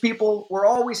 indigenous people were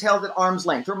always held at arm's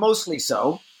length, or mostly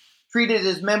so, treated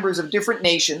as members of different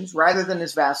nations rather than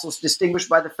as vassals, distinguished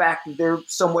by the fact of their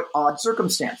somewhat odd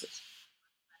circumstances.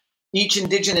 Each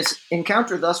indigenous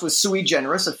encounter thus was sui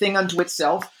generis, a thing unto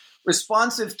itself,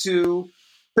 responsive to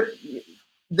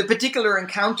the particular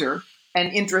encounter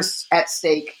and interests at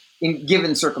stake in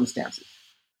given circumstances.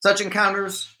 Such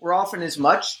encounters were often as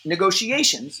much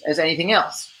negotiations as anything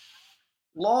else.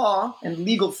 Law and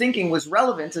legal thinking was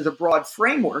relevant as a broad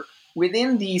framework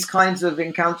within these kinds of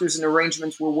encounters, and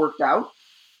arrangements were worked out,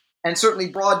 and certainly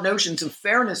broad notions of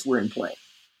fairness were in play.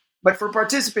 But for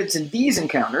participants in these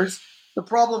encounters, the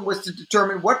problem was to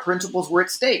determine what principles were at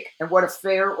stake and what a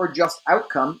fair or just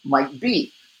outcome might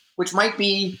be, which might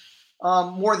be,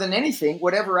 more than anything,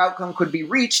 whatever outcome could be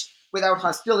reached without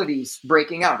hostilities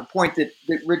breaking out, a point that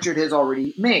Richard has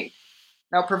already made.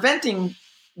 Now, preventing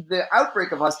the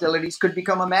outbreak of hostilities could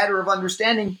become a matter of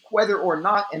understanding whether or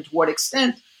not and to what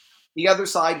extent the other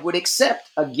side would accept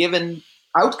a given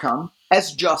outcome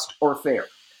as just or fair.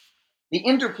 The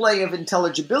interplay of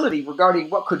intelligibility regarding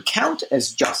what could count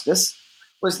as justice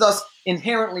was thus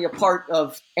inherently a part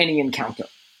of any encounter.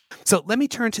 So let me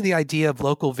turn to the idea of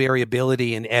local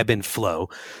variability and ebb and flow,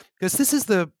 because this is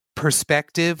the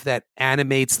perspective that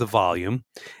animates the volume.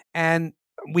 And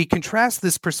we contrast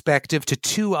this perspective to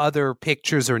two other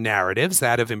pictures or narratives,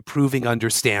 that of improving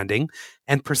understanding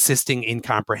and persisting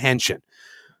incomprehension.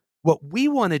 What we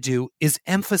want to do is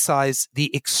emphasize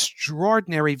the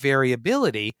extraordinary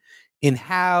variability in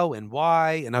how and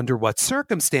why and under what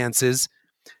circumstances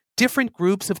different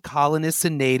groups of colonists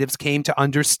and natives came to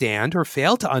understand or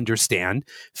fail to understand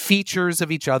features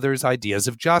of each other's ideas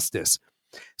of justice.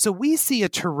 So we see a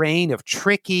terrain of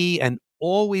tricky and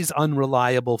always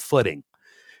unreliable footing.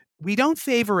 We don't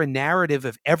favor a narrative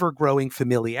of ever-growing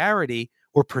familiarity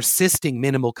or persisting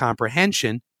minimal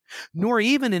comprehension, nor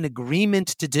even an agreement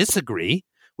to disagree,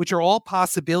 which are all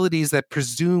possibilities that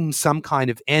presume some kind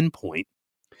of endpoint.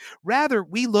 Rather,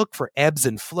 we look for ebbs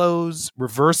and flows,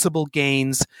 reversible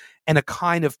gains, and a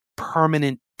kind of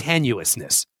permanent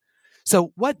tenuousness.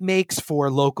 So what makes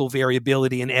for local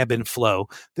variability and ebb and flow?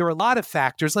 There are a lot of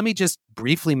factors. Let me just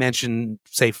briefly mention,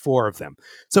 say, 4 of them.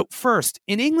 So first,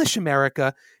 in English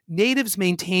America, natives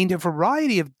maintained a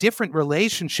variety of different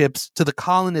relationships to the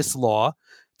colonists' law,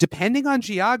 depending on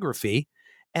geography,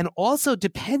 and also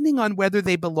depending on whether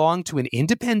they belonged to an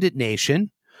independent nation,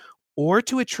 or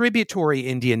to a tributary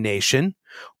Indian nation,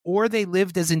 or they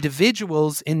lived as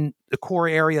individuals in the core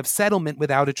area of settlement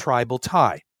without a tribal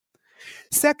tie.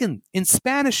 Second, in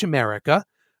Spanish America,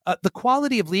 the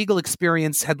quality of legal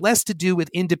experience had less to do with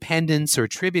independence or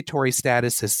tributary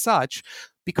status as such,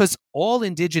 because all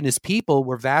indigenous people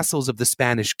were vassals of the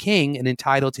Spanish king and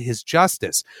entitled to his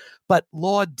justice. But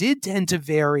law did tend to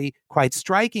vary quite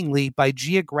strikingly by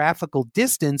geographical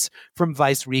distance from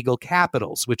viceregal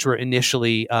capitals, which were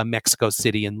initially Mexico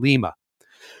City and Lima.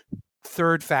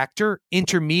 Third factor,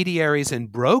 intermediaries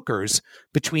and brokers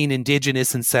between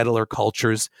indigenous and settler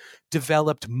cultures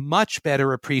developed much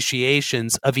better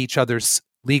appreciations of each other's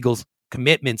legal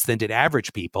commitments than did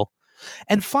average people.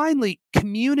 And finally,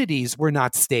 communities were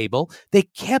not stable. They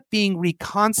kept being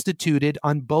reconstituted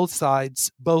on both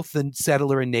sides, both the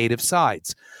settler and native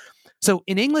sides. So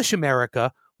in English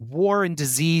America, war and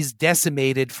disease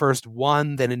decimated first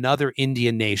one, then another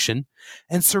Indian nation,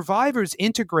 and survivors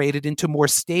integrated into more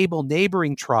stable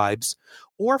neighboring tribes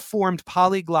or formed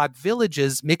polyglot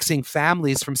villages mixing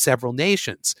families from several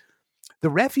nations. The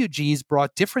refugees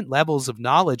brought different levels of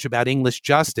knowledge about English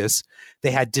justice. They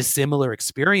had dissimilar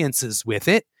experiences with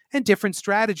it and different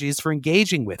strategies for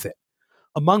engaging with it.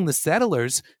 Among the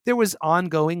settlers, there was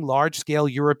ongoing large-scale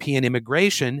European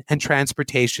immigration and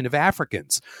transportation of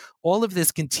Africans. All of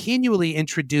this continually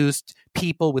introduced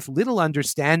people with little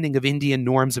understanding of Indian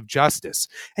norms of justice,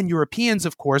 and Europeans,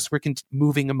 of course, were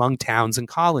moving among towns and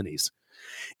colonies.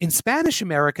 In Spanish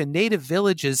America, native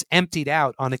villages emptied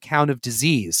out on account of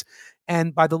disease.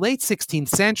 And by the late 16th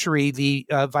century, the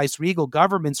viceregal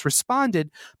governments responded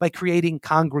by creating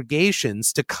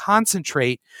congregations to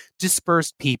concentrate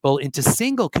dispersed people into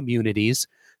single communities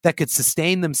that could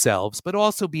sustain themselves, but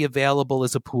also be available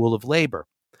as a pool of labor.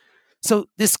 So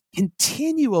this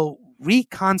continual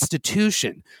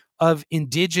reconstitution of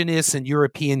indigenous and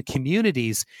European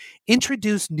communities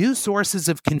introduced new sources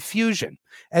of confusion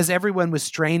as everyone was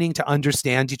straining to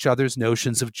understand each other's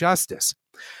notions of justice.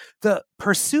 The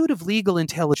pursuit of legal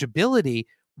intelligibility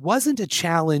wasn't a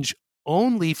challenge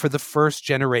only for the first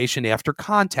generation after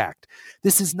contact.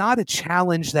 This is not a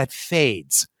challenge that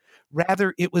fades.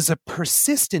 Rather, it was a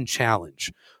persistent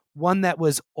challenge, one that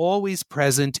was always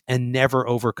present and never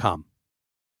overcome.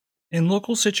 In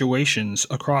local situations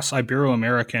across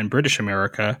Ibero-America and British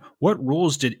America, what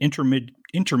roles did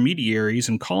intermediaries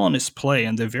and colonists play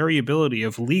in the variability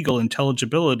of legal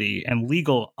intelligibility and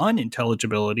legal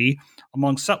unintelligibility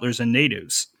among settlers and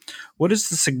natives? What is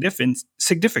the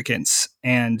significance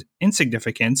and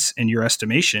insignificance, in your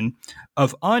estimation,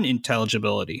 of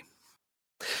unintelligibility?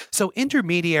 So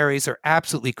intermediaries are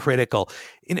absolutely critical.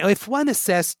 If one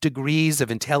assessed degrees of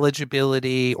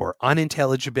intelligibility or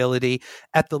unintelligibility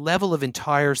at the level of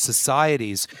entire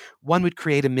societies, one would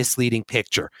create a misleading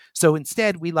picture. So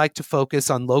instead, we like to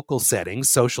focus on local settings,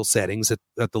 social settings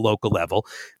at the local level.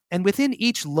 And within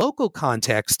each local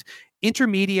context,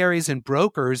 intermediaries and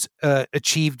brokers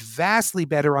achieved vastly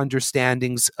better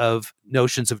understandings of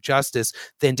notions of justice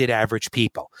than did average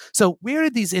people. So where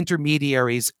did these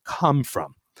intermediaries come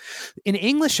from? In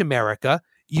English America,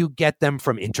 You get them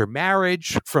from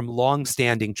intermarriage, from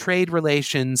long-standing trade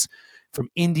relations, from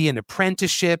Indian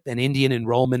apprenticeship and Indian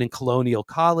enrollment in colonial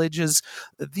colleges.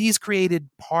 These created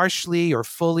partially or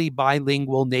fully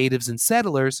bilingual natives and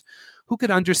settlers who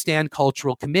could understand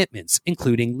cultural commitments,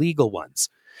 including legal ones.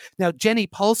 Now, Jenny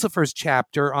Pulsipher's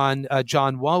chapter on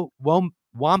John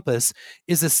Wampas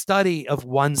is a study of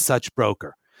one such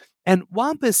broker. And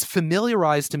Wampas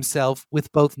familiarized himself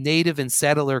with both native and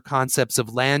settler concepts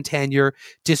of land tenure,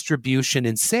 distribution,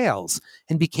 and sales,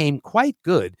 and became quite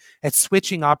good at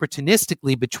switching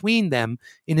opportunistically between them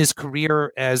in his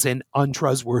career as an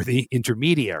untrustworthy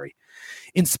intermediary.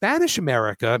 In Spanish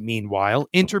America, meanwhile,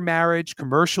 intermarriage,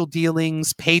 commercial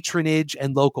dealings, patronage,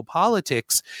 and local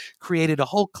politics created a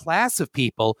whole class of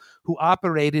people who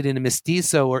operated in a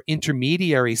mestizo or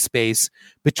intermediary space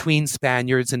between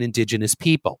Spaniards and indigenous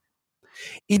people.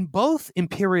 In both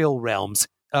imperial realms,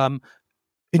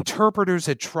 interpreters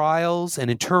at trials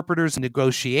and interpreters in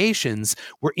negotiations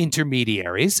were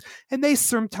intermediaries, and they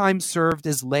sometimes served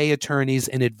as lay attorneys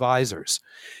and advisors.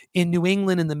 In New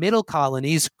England and the Middle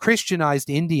Colonies, Christianized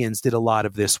Indians did a lot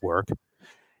of this work.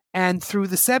 And through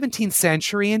the 17th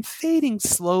century and fading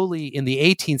slowly in the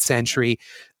 18th century,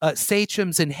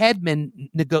 sachems and headmen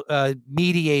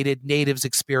mediated natives'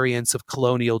 experience of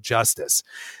colonial justice.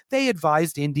 They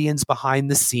advised Indians behind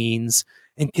the scenes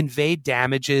and conveyed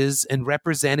damages and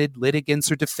represented litigants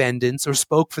or defendants or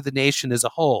spoke for the nation as a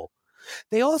whole.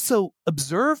 They also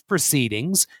observed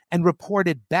proceedings and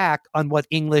reported back on what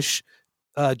English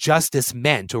justice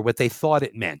meant or what they thought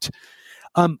it meant.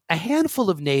 A handful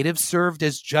of natives served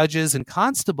as judges and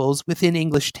constables within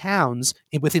Indian towns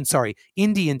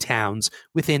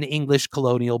within English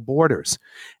colonial borders.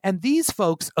 And these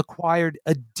folks acquired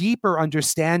a deeper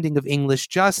understanding of English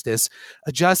justice,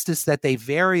 a justice that they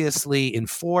variously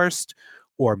enforced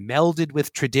or melded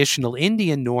with traditional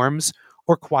Indian norms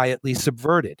or quietly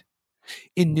subverted.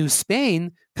 In New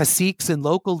Spain, caciques and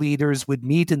local leaders would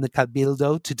meet in the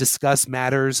cabildo to discuss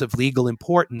matters of legal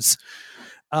importance.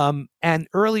 And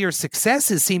earlier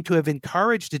successes seem to have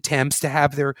encouraged attempts to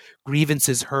have their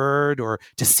grievances heard or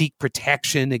to seek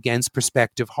protection against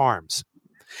prospective harms.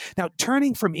 Now,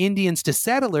 turning from Indians to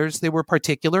settlers, there were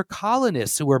particular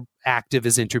colonists who were active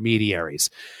as intermediaries.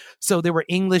 So there were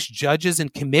English judges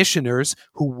and commissioners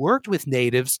who worked with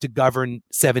natives to govern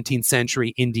 17th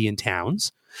century Indian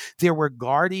towns. There were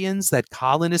guardians that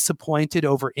colonists appointed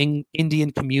over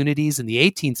Indian communities in the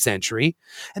 18th century,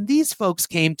 and these folks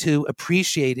came to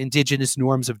appreciate indigenous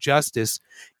norms of justice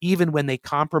even when they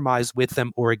compromised with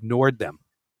them or ignored them.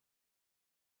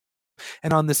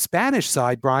 And on the Spanish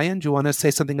side, Brian, do you want to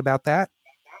say something about that?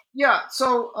 Yeah.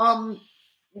 So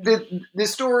the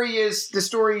story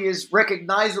is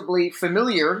recognizably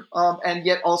familiar and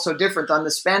yet also different on the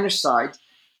Spanish side.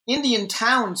 Indian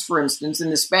towns, for instance, in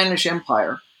the Spanish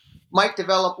Empire, might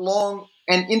develop long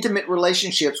and intimate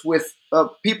relationships with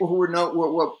people who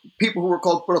were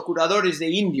called procuradores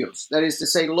de indios, that is to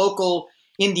say, local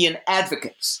Indian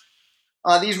advocates.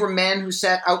 These were men who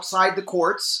sat outside the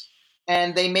courts,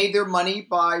 and they made their money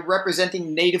by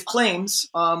representing native claims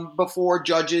before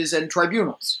judges and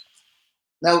tribunals.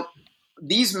 Now,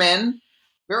 these men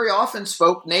very often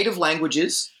spoke native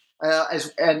languages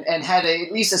and had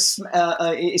at least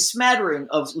a smattering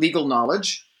of legal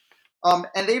knowledge,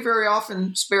 and they very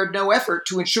often spared no effort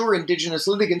to ensure indigenous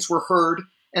litigants were heard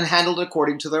and handled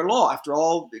according to their law. After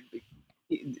all,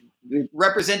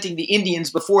 representing the Indians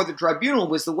before the tribunal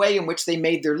was the way in which they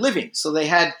made their living, so they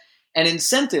had an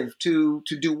incentive to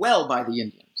do well by the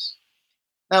Indians.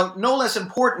 Now, no less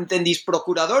important than these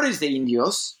procuradores de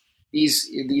indios,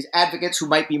 these advocates who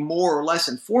might be more or less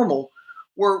informal,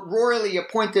 were royally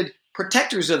appointed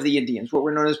protectors of the Indians, what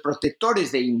were known as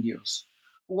protectores de indios,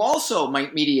 who also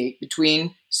might mediate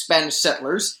between Spanish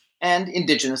settlers and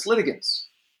indigenous litigants.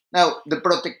 Now, the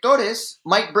protectores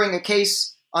might bring a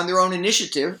case on their own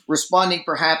initiative, responding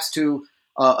perhaps to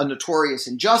a notorious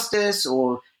injustice,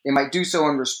 or they might do so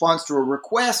in response to a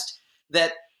request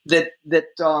that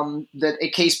a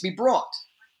case be brought.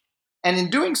 And in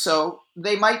doing so,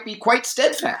 they might be quite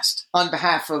steadfast on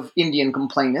behalf of Indian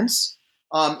complainants,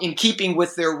 in keeping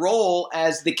with their role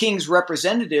as the king's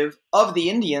representative of the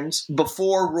Indians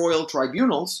before royal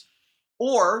tribunals,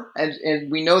 or,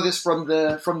 and we know this from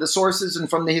the sources and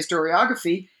from the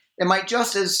historiography, they might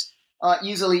just as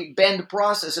easily bend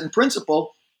process and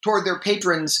principle toward their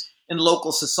patrons in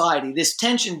local society. This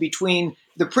tension between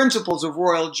the principles of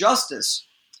royal justice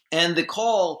and the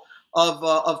call of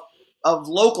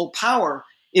local power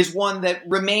is one that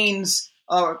remains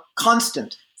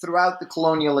constant throughout the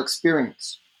colonial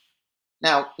experience.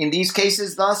 Now, in these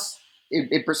cases, thus,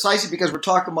 precisely because we're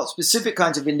talking about specific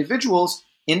kinds of individuals,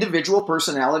 individual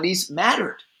personalities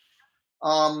mattered.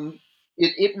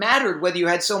 It mattered whether you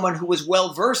had someone who was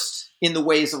well-versed in the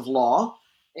ways of law.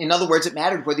 In other words, it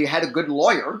mattered whether you had a good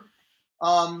lawyer.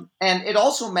 And it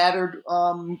also mattered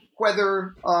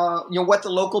whether, what the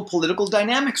local political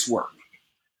dynamics were.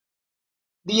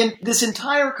 This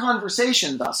entire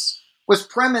conversation, thus, was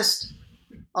premised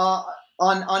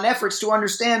on efforts to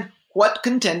understand what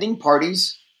contending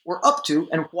parties were up to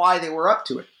and why they were up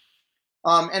to it.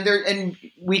 And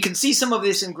we can see some of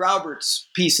this in Graubert's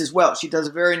piece as well. She does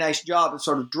a very nice job of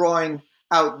sort of drawing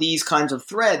out these kinds of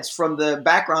threads from the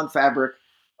background fabric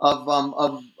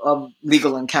of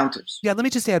legal encounters. Yeah, let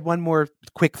me just add one more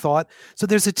quick thought. So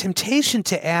there's a temptation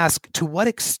to ask, to what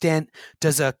extent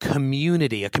does a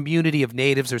community of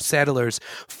natives or settlers,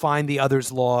 find the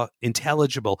other's law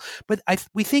intelligible? But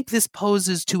we think this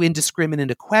poses too indiscriminate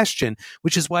a question,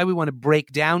 which is why we want to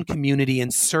break down community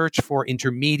and search for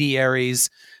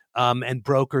intermediaries and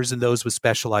brokers and those with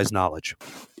specialized knowledge.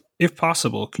 If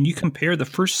possible, can you compare the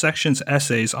first section's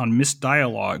essays on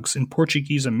misdialogues in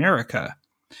Portuguese America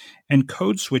and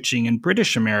code switching in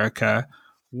British America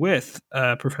with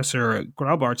Professor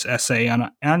Graubert's essay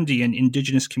on Andean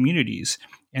indigenous communities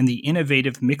and the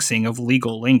innovative mixing of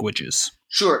legal languages?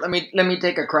 Sure. Let me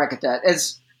take a crack at that.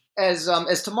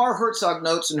 As Tamar Herzog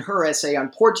notes in her essay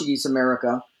on Portuguese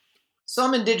America,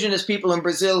 some indigenous people in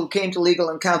Brazil who came to legal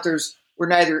encounters were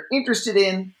neither interested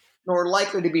in nor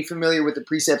likely to be familiar with the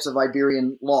precepts of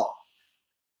Iberian law.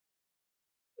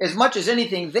 As much as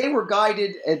anything, they were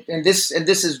guided, and this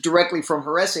is directly from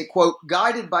her essay, quote,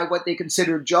 guided by what they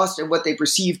considered just and what they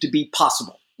perceived to be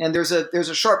possible. And there's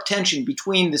a sharp tension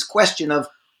between this question of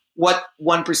what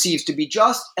one perceives to be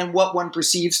just and what one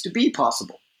perceives to be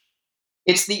possible.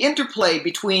 It's the interplay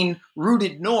between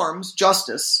rooted norms,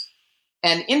 justice,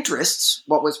 and interests,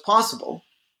 what was possible,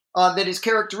 that is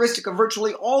characteristic of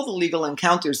virtually all the legal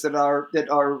encounters that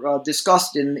are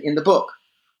discussed in the book.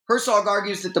 Herzog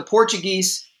argues that the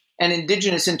Portuguese and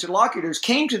indigenous interlocutors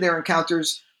came to their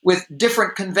encounters with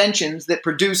different conventions that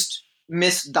produced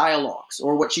misdialogues,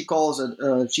 or what she calls them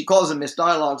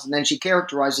misdialogues, and then she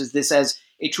characterizes this as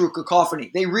a true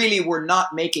cacophony. They really were not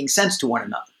making sense to one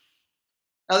another.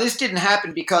 Now, this didn't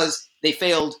happen because they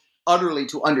failed utterly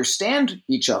to understand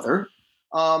each other,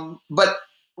 but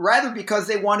rather because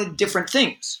they wanted different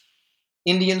things.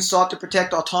 Indians sought to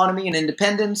protect autonomy and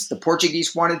independence. The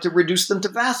Portuguese wanted to reduce them to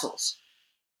vassals,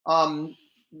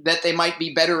 that they might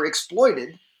be better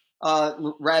exploited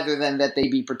rather than that they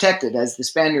be protected, as the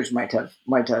Spaniards might have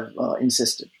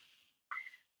insisted.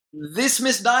 This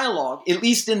misdialogue, at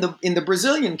least in the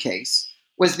Brazilian case,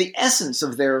 was the essence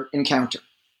of their encounter.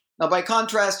 Now, by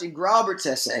contrast, in Graubert's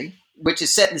essay, which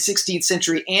is set in the 16th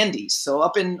century Andes, so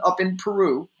up in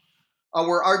Peru,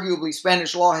 where arguably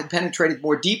Spanish law had penetrated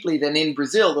more deeply than in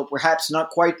Brazil, though perhaps not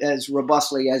quite as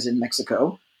robustly as in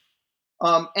Mexico,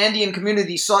 Andean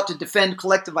communities sought to defend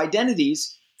collective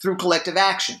identities through collective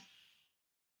action.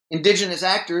 Indigenous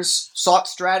actors sought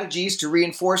strategies to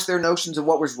reinforce their notions of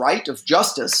what was right, of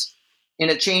justice, in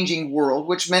a changing world,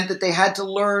 which meant that they had to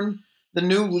learn the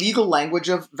new legal language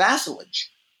of vassalage,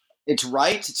 its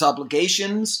rights, its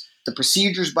obligations, the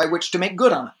procedures by which to make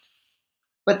good on it.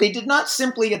 But they did not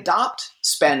simply adopt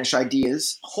Spanish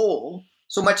ideas whole,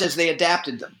 so much as they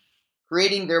adapted them,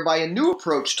 creating thereby a new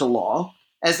approach to law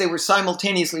as they were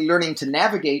simultaneously learning to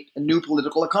navigate a new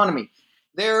political economy.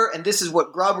 And this is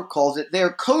what Graubert calls it,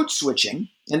 they're code switching,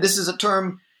 and this is a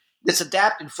term that's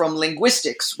adapted from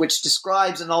linguistics, which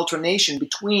describes an alternation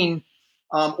between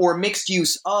or mixed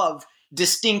use of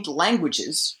distinct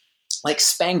languages, like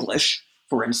Spanglish,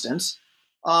 for instance.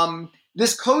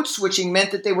 This code switching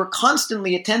meant that they were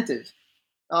constantly attentive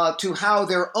to how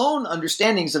their own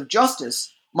understandings of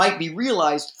justice might be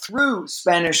realized through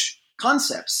Spanish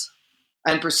concepts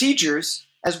and procedures,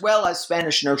 as well as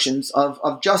Spanish notions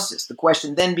of justice. The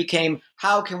question then became,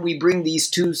 how can we bring these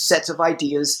two sets of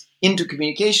ideas into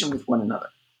communication with one another?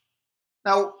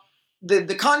 Now,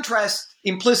 the contrast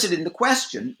implicit in the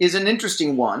question is an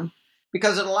interesting one,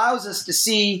 because it allows us to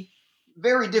see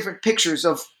very different pictures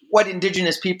of what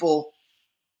indigenous people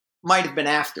might have been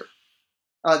after.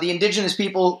 The indigenous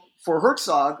people, for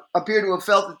Herzog, appear to have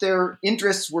felt that their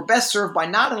interests were best served by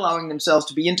not allowing themselves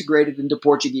to be integrated into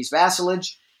Portuguese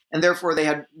vassalage, and therefore they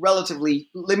had relatively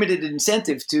limited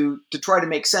incentive to try to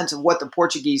make sense of what the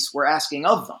Portuguese were asking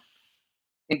of them.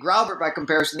 In Graubert, by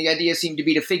comparison, the idea seemed to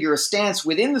be to figure a stance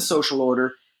within the social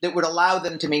order that would allow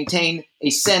them to maintain a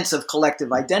sense of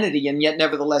collective identity and yet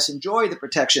nevertheless enjoy the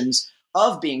protections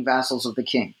of being vassals of the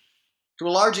king. To a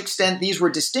large extent, these were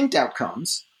distinct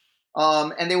outcomes,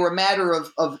 And they were a matter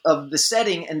of the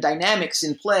setting and dynamics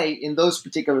in play in those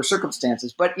particular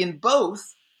circumstances. But in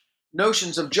both,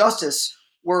 notions of justice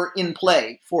were in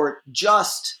play, for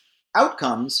just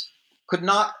outcomes could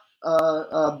not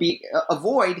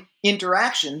avoid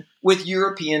interaction with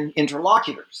European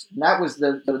interlocutors. And that was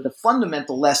the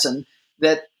fundamental lesson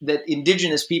that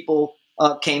indigenous people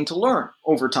came to learn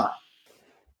over time.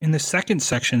 In the second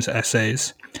section's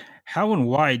essays, how and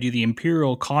why do the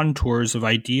imperial contours of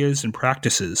ideas and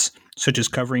practices, such as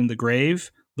covering the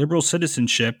grave, liberal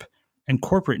citizenship, and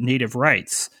corporate native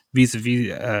rights,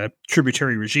 vis-a-vis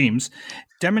tributary regimes,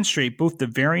 demonstrate both the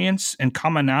variance and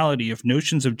commonality of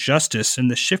notions of justice in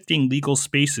the shifting legal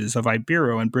spaces of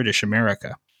Ibero and British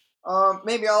America?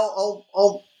 Maybe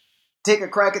I'll take a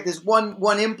crack at this.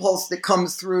 One impulse that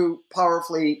comes through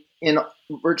powerfully in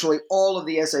virtually all of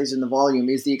the essays in the volume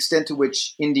is the extent to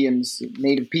which Indians,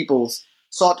 native peoples,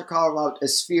 sought to carve out a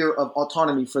sphere of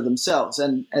autonomy for themselves.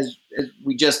 And as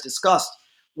we just discussed,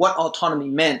 what autonomy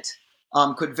meant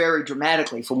could vary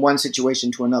dramatically from one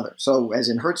situation to another. So as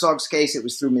in Herzog's case, it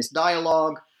was through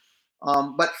misdialogue.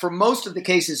 But for most of the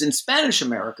cases in Spanish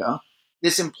America,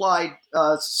 this implied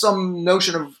some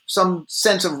notion of some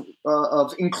sense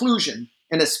of inclusion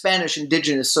in a Spanish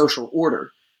indigenous social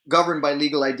order governed by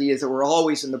legal ideas that were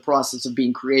always in the process of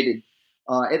being created,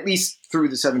 at least through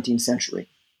the 17th century.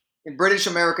 In British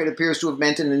America, it appears to have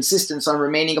meant an insistence on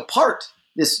remaining apart.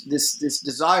 This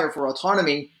desire for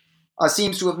autonomy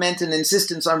seems to have meant an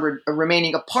insistence on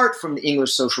remaining apart from the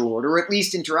English social order, or at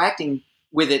least interacting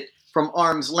with it from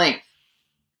arm's length.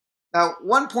 Now,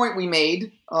 one point we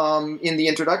made in the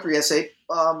introductory essay,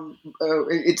 one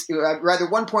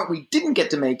point we didn't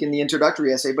get to make in the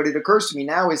introductory essay, but it occurs to me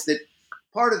now, is that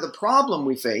part of the problem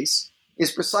we face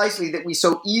is precisely that we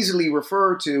so easily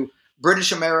refer to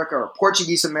British America or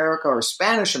Portuguese America or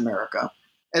Spanish America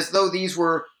as though these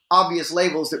were obvious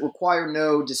labels that require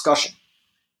no discussion.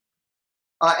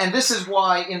 And this is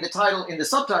why in the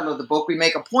subtitle of the book, we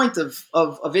make a point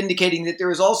of indicating that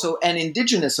there is also an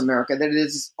indigenous America that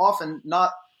is often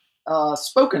not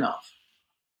spoken of.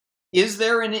 Is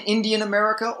there an Indian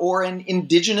America or an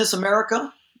indigenous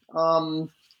America?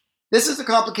 This is a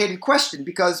complicated question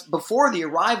because before the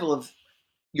arrival of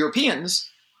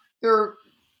Europeans, there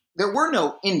were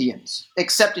no Indians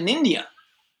except in India.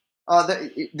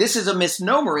 This is a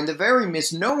misnomer, and the very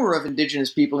misnomer of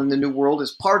indigenous people in the New World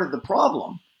is part of the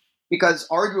problem, because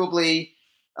arguably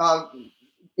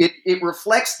it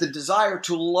reflects the desire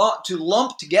to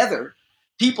lump together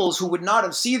peoples who would not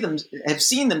have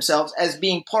seen themselves as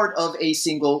being part of a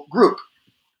single group,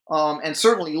 and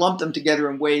certainly lump them together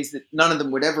in ways that none of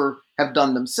them would ever have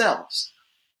done themselves.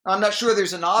 I'm not sure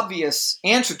there's an obvious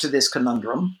answer to this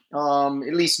conundrum,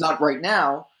 at least not right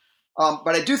now,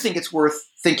 but I do think it's worth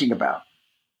thinking about.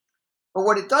 But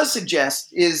what it does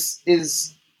suggest is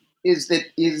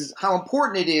how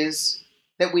important it is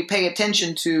that we pay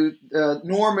attention to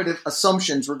normative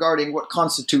assumptions regarding what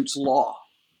constitutes law,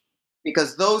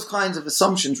 because those kinds of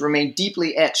assumptions remain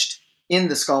deeply etched in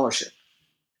the scholarship.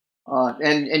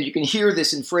 And you can hear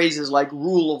this in phrases like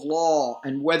rule of law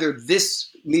and whether this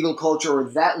legal culture or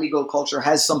that legal culture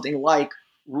has something like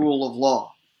rule of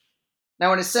law.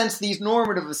 Now, in a sense, these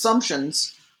normative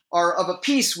assumptions are of a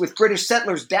piece with British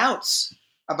settlers' doubts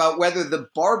about whether the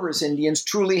barbarous Indians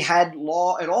truly had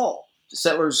law at all. The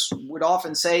settlers would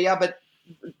often say, yeah, but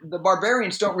the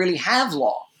barbarians don't really have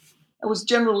law. That was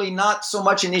generally not so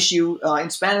much an issue in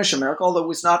Spanish America, although it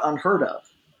was not unheard of.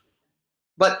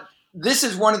 But this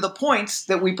is one of the points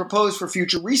that we propose for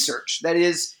future research. That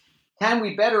is, can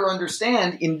we better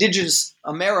understand indigenous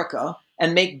America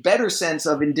and make better sense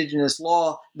of indigenous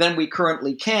law than we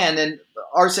currently can? And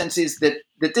our sense is that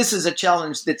this is a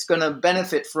challenge that's going to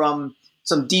benefit from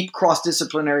some deep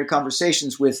cross-disciplinary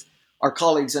conversations with our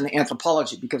colleagues in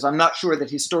anthropology, because I'm not sure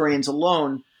that historians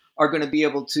alone are going to be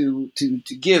able to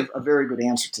give a very good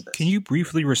answer to this. Can you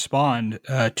briefly respond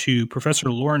to Professor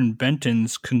Lauren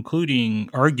Benton's concluding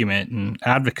argument and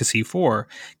advocacy for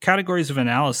categories of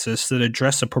analysis that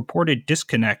address a purported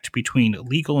disconnect between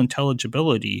legal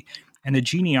intelligibility and a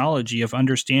genealogy of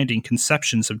understanding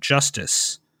conceptions of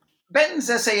justice? Benton's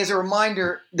essay is a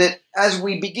reminder that as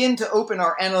we begin to open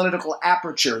our analytical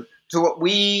aperture to what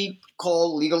we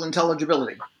call legal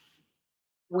intelligibility,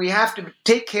 we have to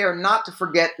take care not to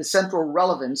forget the central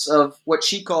relevance of what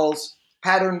she calls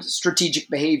patterned strategic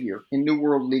behavior in New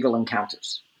World legal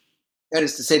encounters. That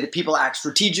is to say that people act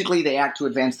strategically, they act to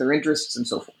advance their interests, and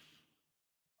so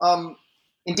forth.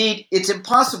 Indeed, it's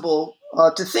impossible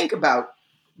to think about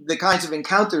the kinds of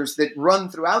encounters that run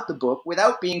throughout the book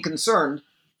without being concerned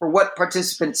for what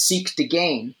participants seek to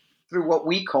gain through what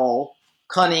we call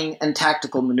cunning, and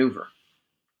tactical maneuver.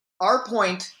 Our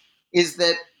point is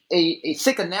that a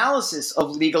thick analysis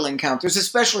of legal encounters,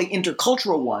 especially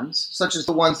intercultural ones, such as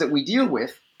the ones that we deal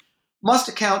with, must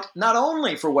account not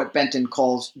only for what Benton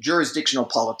calls jurisdictional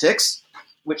politics,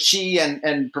 which she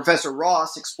and Professor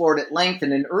Ross explored at length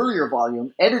in an earlier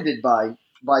volume edited by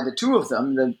the two of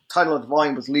them. The title of the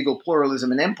volume was Legal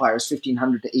Pluralism and Empires,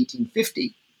 1500 to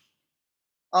 1850.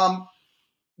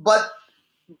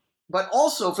 But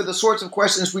also for the sorts of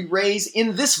questions we raise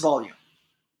in this volume.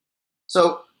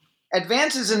 So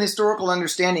advances in historical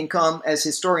understanding come as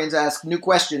historians ask new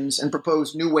questions and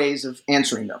propose new ways of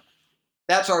answering them.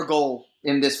 That's our goal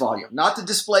in this volume, not to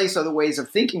displace other ways of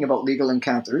thinking about legal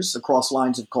encounters across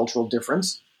lines of cultural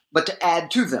difference, but to add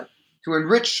to them, to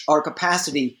enrich our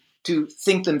capacity to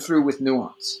think them through with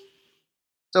nuance.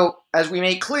 So, as we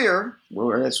make clear,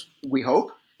 or as we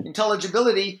hope,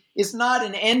 intelligibility is not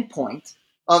an endpoint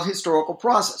of historical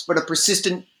process, but a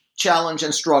persistent challenge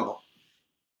and struggle.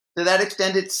 To that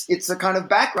extent, it's a kind of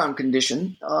background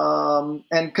condition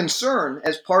and concern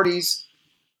as parties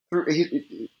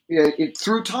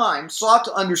through time sought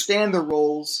to understand their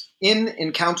roles in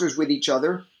encounters with each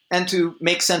other and to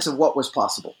make sense of what was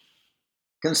possible.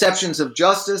 Conceptions of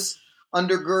justice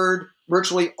undergird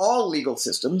virtually all legal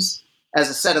systems as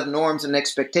a set of norms and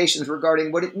expectations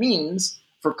regarding what it means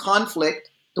for conflict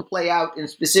to play out in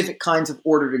specific kinds of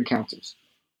ordered encounters.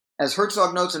 As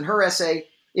Herzog notes in her essay,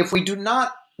 if we do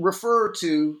not refer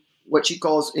to what she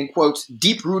calls, in quotes,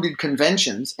 deep-rooted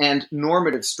conventions and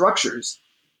normative structures,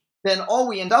 then all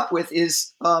we end up with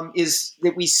is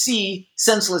that we see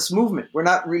senseless movement. We're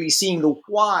not really seeing the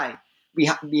why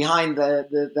behind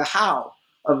the how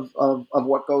of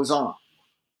what goes on.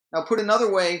 Now, put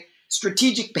another way,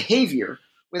 strategic behavior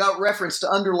without reference to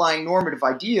underlying normative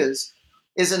ideas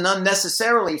is an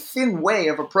unnecessarily thin way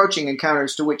of approaching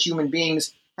encounters to which human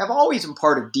beings have always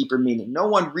imparted deeper meaning. No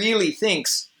one really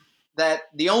thinks that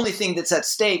the only thing that's at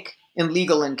stake in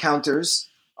legal encounters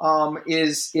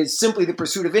is simply the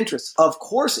pursuit of interests. Of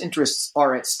course, interests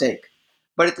are at stake.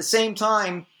 But at the same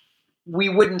time, we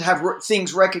wouldn't have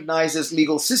things recognized as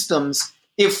legal systems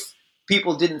if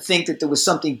people didn't think that there was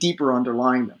something deeper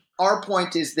underlying them. Our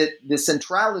point is that the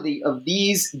centrality of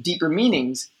these deeper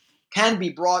meanings can be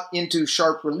brought into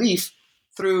sharp relief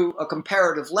through a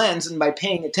comparative lens and by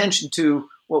paying attention to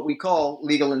what we call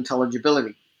legal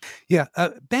intelligibility. Yeah,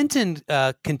 Benton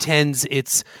contends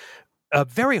it's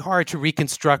very hard to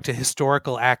reconstruct a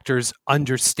historical actor's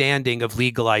understanding of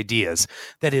legal ideas.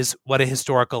 That is, what a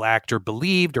historical actor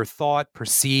believed or thought,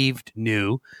 perceived,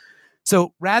 knew.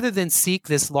 So rather than seek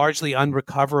this largely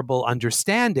unrecoverable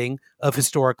understanding of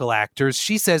historical actors,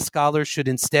 she says scholars should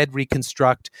instead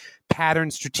reconstruct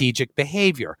patterned strategic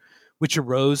behavior, which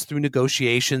arose through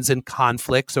negotiations and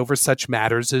conflicts over such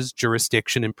matters as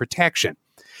jurisdiction and protection.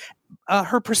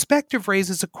 Her perspective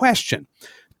raises a question.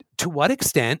 To what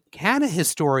extent can a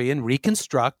historian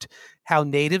reconstruct how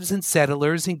natives and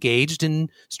settlers engaged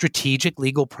in strategic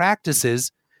legal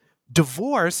practices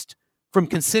divorced from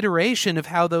consideration of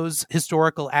how those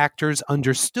historical actors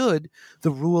understood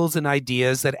the rules and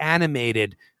ideas that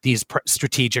animated these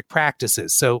strategic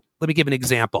practices? So let me give an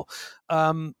example.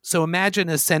 So imagine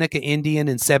a Seneca Indian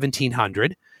in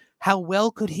 1700. How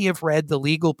well could he have read the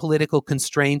legal political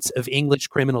constraints of English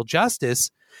criminal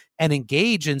justice and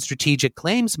engage in strategic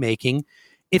claims making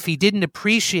if he didn't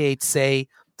appreciate, say,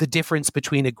 the difference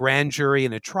between a grand jury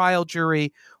and a trial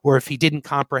jury, or if he didn't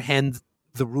comprehend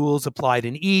the rules applied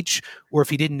in each, or if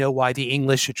he didn't know why the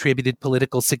English attributed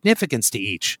political significance to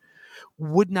each?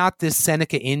 Would not this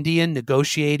Seneca Indian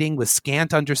negotiating with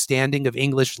scant understanding of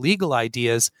English legal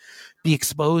ideas be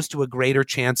exposed to a greater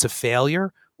chance of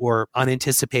failure or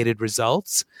unanticipated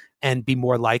results and be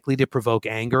more likely to provoke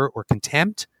anger or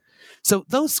contempt? So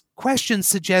those questions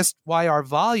suggest why our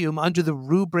volume, under the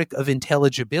rubric of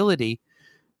intelligibility,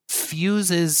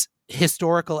 fuses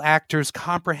historical actors'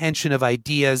 comprehension of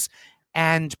ideas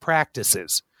and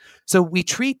practices. So we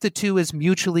treat the two as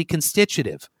mutually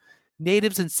constitutive.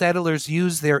 Natives and settlers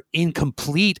use their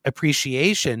incomplete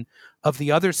appreciation of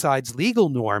the other side's legal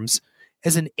norms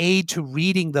as an aid to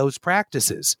reading those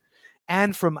practices.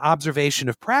 And from observation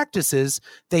of practices,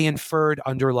 they inferred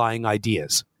underlying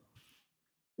ideas.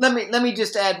 Let me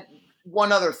just add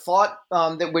one other thought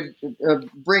that would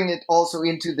bring it also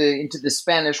into the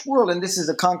Spanish world, and this is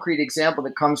a concrete example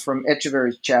that comes from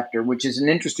Echeverry's chapter, which is an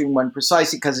interesting one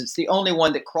precisely because it's the only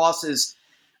one that crosses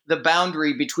the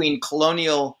boundary between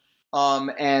colonial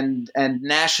and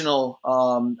national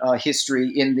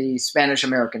history in the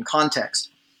Spanish-American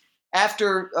context.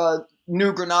 After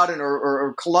New Granadan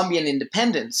or Colombian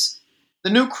independence, The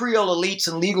new Creole elites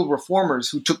and legal reformers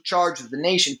who took charge of the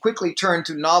nation quickly turned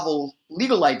to novel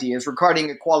legal ideas regarding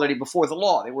equality before the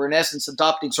law. They were, in essence,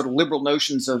 adopting sort of liberal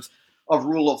notions of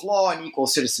rule of law and equal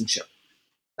citizenship.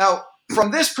 Now,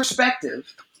 from this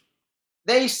perspective,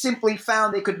 they simply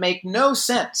found they could make no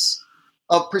sense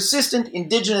of persistent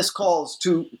indigenous calls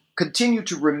to continue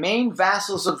to remain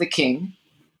vassals of the king,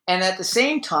 and at the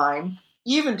same time,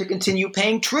 even to continue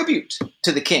paying tribute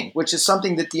to the king, which is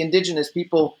something that the indigenous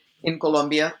people in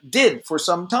Colombia did for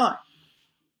some time.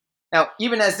 Now,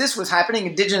 even as this was happening,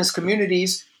 indigenous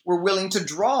communities were willing to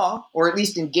draw, or at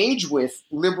least engage with,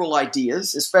 liberal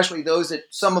ideas, especially those that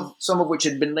some of which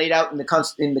had been laid out in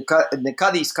the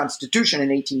Cadiz Constitution in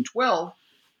 1812.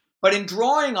 But in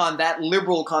drawing on that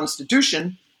liberal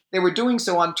constitution, they were doing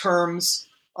so on terms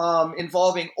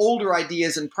involving older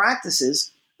ideas and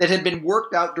practices that had been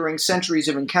worked out during centuries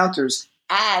of encounters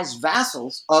as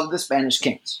vassals of the Spanish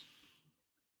kings.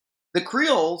 The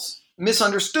Creoles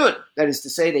misunderstood, that is to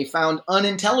say, they found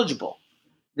unintelligible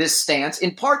this stance,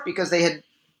 in part because they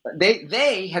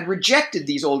had rejected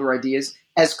these older ideas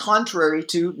as contrary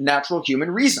to natural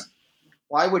human reason.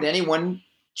 Why would anyone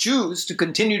choose to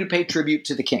continue to pay tribute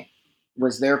to the king,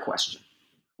 was their question.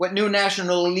 What new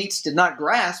national elites did not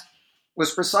grasp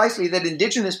was precisely that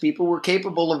indigenous people were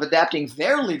capable of adapting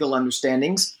their legal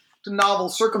understandings to novel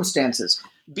circumstances,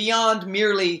 beyond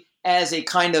merely as a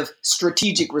kind of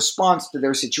strategic response to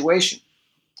their situation.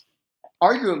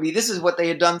 Arguably, this is what they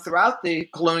had done throughout the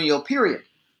colonial period.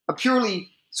 A purely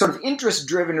sort of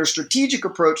interest-driven or strategic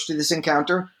approach to this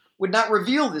encounter would not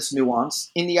reveal this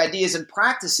nuance in the ideas and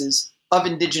practices of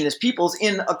indigenous peoples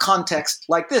in a context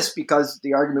like this, because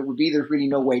the argument would be there's really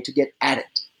no way to get at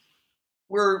it.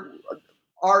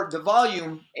 The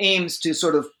volume aims to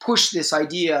sort of push this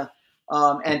idea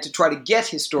and to try to get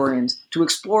historians to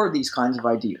explore these kinds of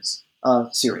ideas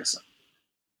seriously.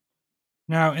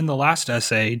 Now, in the last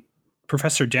essay,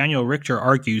 Professor Daniel Richter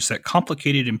argues that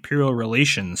complicated imperial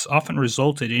relations often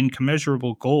resulted in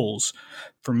commensurable goals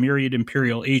for myriad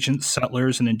imperial agents,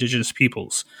 settlers, and indigenous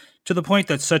peoples, to the point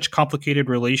that such complicated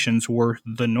relations were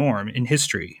the norm in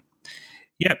history.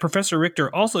 Yet Professor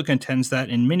Richter also contends that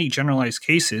in many generalized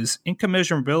cases,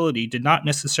 incommensurability did not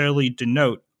necessarily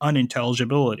denote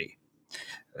unintelligibility.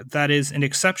 That is, in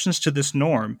exceptions to this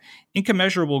norm,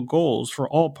 incommensurable goals for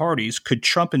all parties could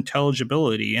trump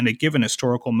intelligibility in a given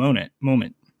historical moment.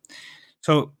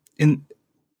 So, in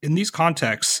these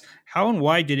contexts, how and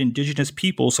why did indigenous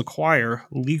peoples acquire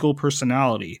legal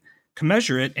personality,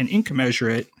 commensurate and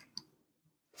incommensurate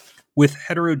with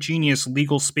heterogeneous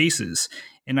legal spaces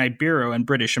in Ibero and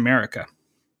British America?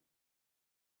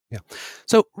 Yeah.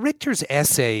 So Richter's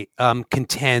essay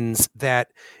contends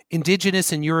that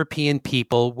indigenous and European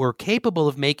people were capable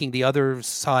of making the other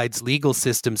side's legal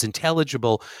systems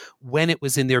intelligible when it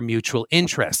was in their mutual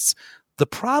interests. The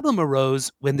problem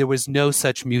arose when there was no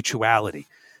such mutuality.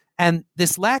 And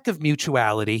this lack of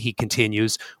mutuality, he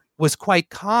continues, was quite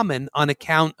common on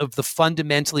account of the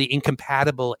fundamentally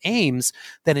incompatible aims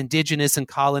that indigenous and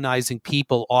colonizing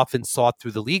people often sought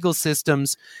through the legal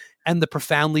systems, and the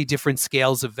profoundly different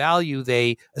scales of value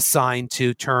they assign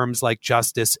to terms like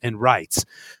justice and rights.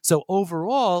 So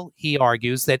overall, he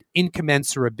argues that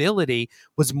incommensurability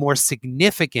was more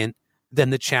significant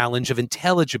than the challenge of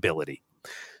intelligibility.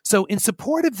 So in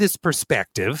support of this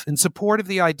perspective, in support of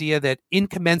the idea that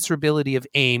incommensurability of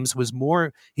aims was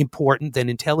more important than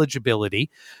intelligibility,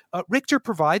 Richter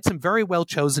provides some very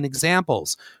well-chosen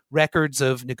examples, records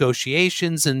of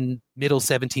negotiations in middle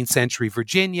 17th century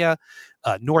Virginia,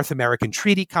 North American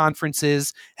treaty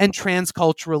conferences, and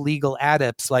transcultural legal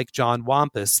adepts like John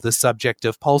Wampus, the subject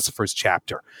of Pulsifer's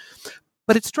chapter.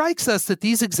 But it strikes us that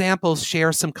these examples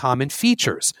share some common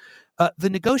features.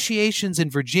 The negotiations in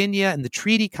Virginia and the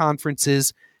treaty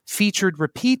conferences featured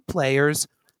repeat players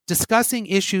discussing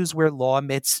issues where law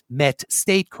met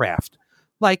statecraft,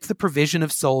 like the provision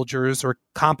of soldiers or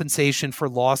compensation for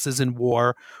losses in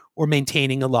war or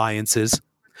maintaining alliances.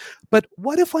 But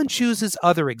what if one chooses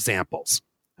other examples?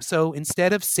 So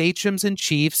instead of sachems and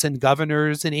chiefs and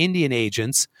governors and Indian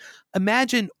agents,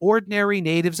 imagine ordinary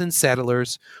natives and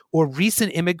settlers, or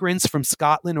recent immigrants from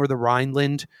Scotland or the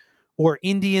Rhineland, or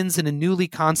Indians in a newly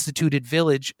constituted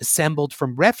village assembled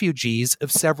from refugees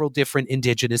of several different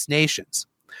indigenous nations.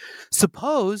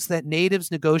 Suppose that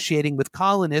natives negotiating with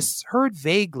colonists heard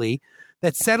vaguely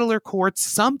that settler courts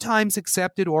sometimes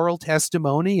accepted oral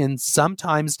testimony and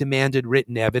sometimes demanded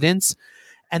written evidence,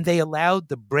 and they allowed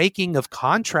the breaking of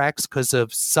contracts because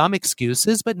of some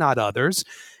excuses, but not others,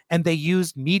 and they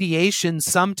used mediation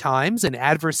sometimes and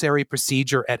adversary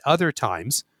procedure at other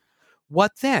times.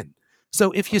 What then?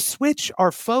 So if you switch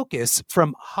our focus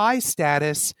from high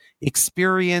status,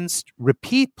 experienced,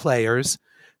 repeat players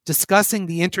discussing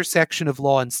the intersection of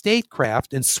law and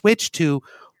statecraft and switch to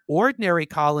ordinary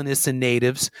colonists and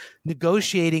natives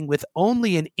negotiating with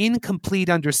only an incomplete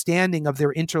understanding of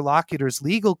their interlocutor's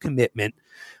legal commitment,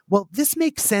 well, this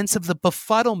makes sense of the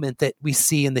befuddlement that we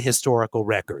see in the historical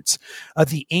records.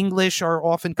 The English are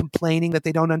often complaining that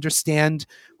they don't understand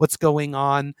what's going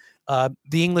on. The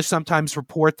English sometimes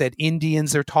report that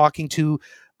Indians they're talking to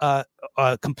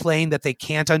complain that they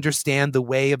can't understand the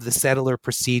way of the settler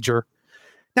procedure.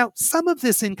 Now, some of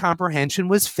this incomprehension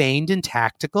was feigned and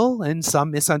tactical, and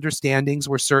some misunderstandings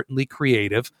were certainly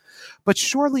creative, but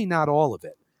surely not all of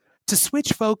it. To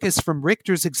switch focus from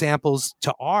Richter's examples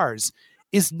to ours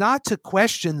is not to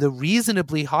question the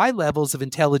reasonably high levels of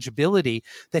intelligibility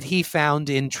that he found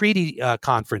in treaty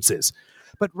conferences,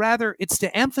 but rather it's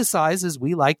to emphasize, as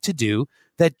we like to do,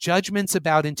 that judgments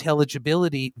about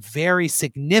intelligibility vary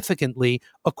significantly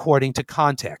according to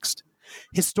context.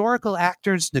 Historical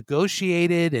actors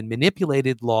negotiated and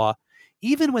manipulated law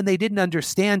even when they didn't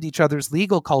understand each other's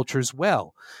legal cultures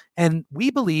well, and we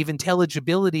believe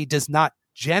intelligibility does not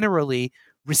generally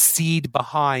recede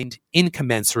behind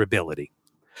incommensurability.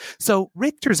 So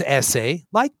Richter's essay,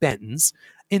 like Benton's,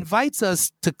 invites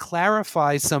us to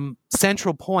clarify some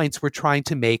central points we're trying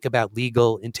to make about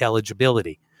legal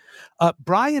intelligibility.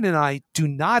 Brian and I do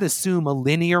not assume a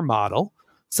linear model,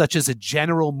 such as a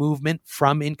general movement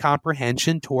from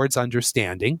incomprehension towards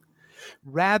understanding.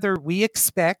 Rather, we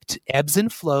expect ebbs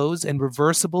and flows and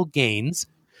reversible gains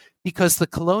because the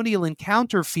colonial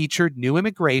encounter featured new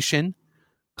immigration,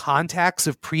 contacts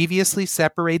of previously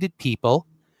separated people,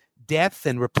 death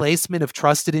and replacement of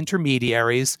trusted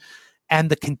intermediaries, and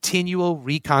the continual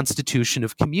reconstitution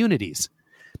of communities.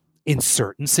 In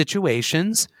certain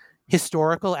situations,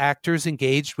 historical actors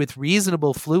engaged with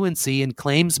reasonable fluency in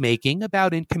claims making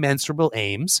about incommensurable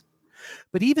aims,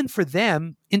 but even for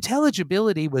them,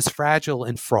 intelligibility was fragile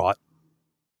and fraught.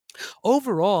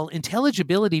 Overall,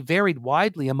 intelligibility varied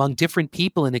widely among different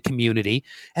people in a community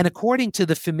and according to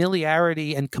the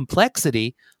familiarity and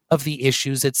complexity of the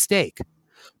issues at stake.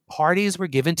 Parties were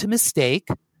given to mistake.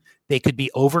 They could be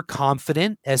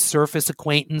overconfident as surface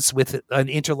acquaintance with an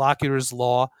interlocutor's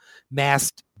law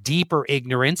masked deeper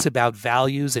ignorance about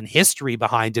values and history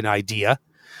behind an idea.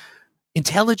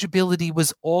 Intelligibility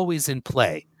was always in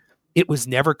play. It was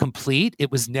never complete.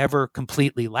 It was never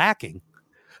completely lacking.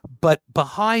 But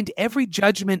behind every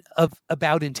judgment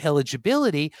about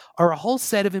intelligibility are a whole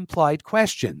set of implied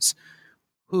questions.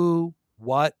 Who,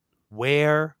 what,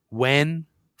 where, when,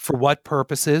 for what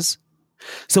purposes?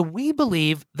 So we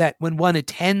believe that when one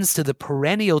attends to the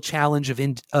perennial challenge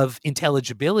of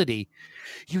intelligibility,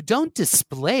 you don't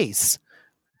displace,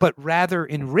 but rather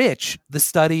enrich the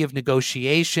study of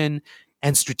negotiation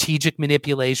and strategic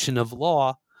manipulation of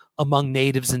law among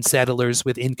natives and settlers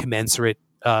with incommensurate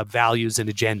values and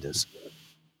agendas.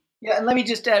 Yeah, and let me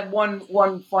just add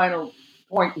one final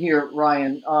point here,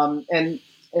 Ryan, and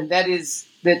that is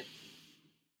that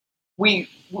we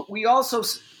also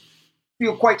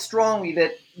feel quite strongly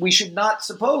that we should not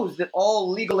suppose that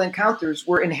all legal encounters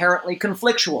were inherently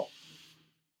conflictual.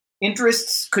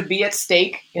 Interests could be at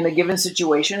stake in a given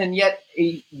situation, and yet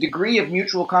a degree of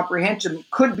mutual comprehension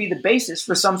could be the basis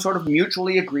for some sort of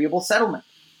mutually agreeable settlement.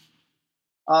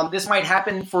 This might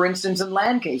happen, for instance, in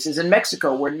land cases in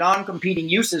Mexico, where non-competing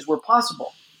uses were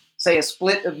possible. Say a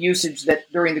split of usage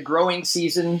that during the growing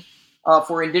season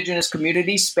for indigenous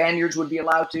communities, Spaniards would be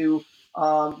allowed to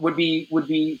would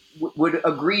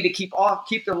agree to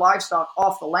keep their livestock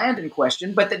off the land in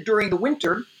question, but that during the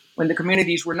winter, when the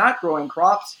communities were not growing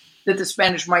crops, that the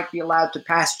Spanish might be allowed to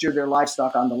pasture their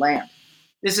livestock on the land.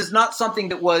 This is not something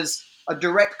that was a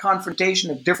direct confrontation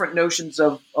of different notions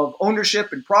of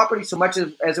ownership and property, so much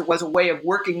as it was a way of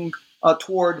working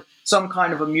toward some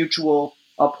kind of a mutual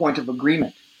point of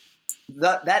agreement.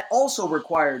 That also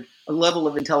required a level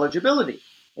of intelligibility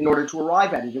in order to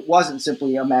arrive at it. It wasn't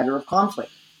simply a matter of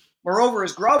conflict. Moreover,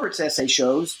 as Grobert's essay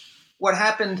shows, what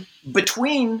happened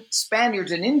between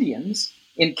Spaniards and Indians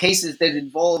in cases that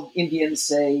involved Indians,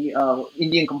 say,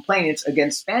 Indian complainants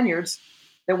against Spaniards,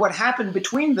 that what happened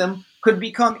between them could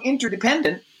become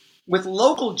interdependent with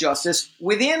local justice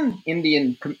within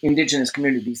indigenous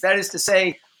communities. That is to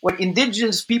say, what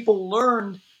indigenous people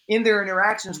learned in their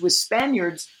interactions with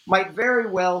Spaniards might very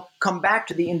well come back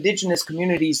to the indigenous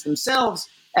communities themselves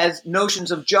as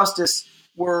notions of justice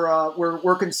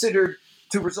were considered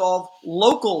to resolve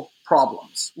local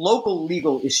problems, local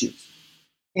legal issues.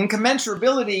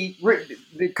 Incommensurability,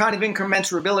 the kind of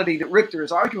incommensurability that Richter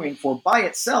is arguing for by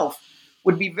itself,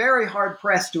 would be very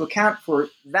hard-pressed to account for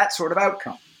that sort of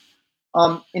outcome.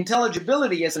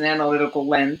 Intelligibility as an analytical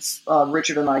lens,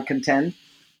 Richard and I contend,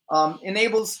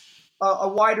 enables a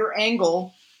wider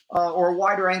angle or a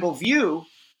wider angle view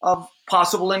of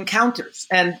possible encounters,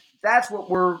 and that's what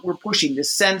we're pushing,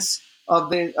 this sense of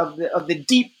the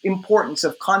deep importance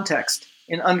of context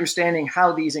in understanding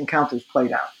how these encounters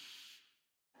played out.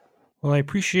 Well, I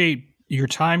appreciate your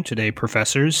time today,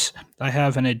 professors. I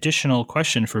have an additional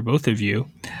question for both of you.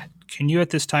 Can you at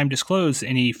this time disclose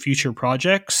any future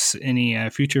projects, any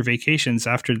future vacations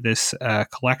after this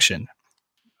collection?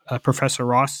 Professor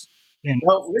Ross?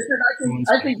 Well, Richard,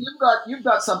 I think you've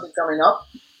got something coming up.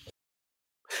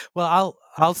 Well,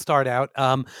 I'll start out.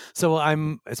 So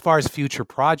I'm, as far as future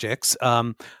projects,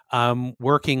 I'm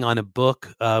working on a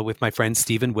book with my friend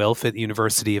Stephen Wilf at the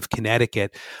University of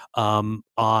Connecticut on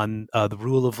the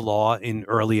rule of law in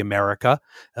early America.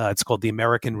 It's called The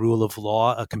American Rule of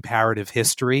Law: A Comparative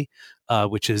History,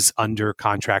 which is under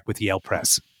contract with Yale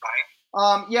Press.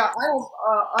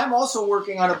 I'm also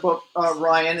working on a book,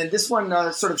 Ryan, and this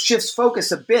one sort of shifts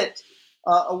focus a bit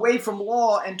away from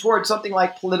law and towards something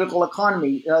like political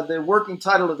economy. The working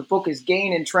title of the book is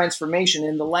Gain and Transformation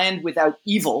in the Land Without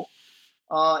Evil.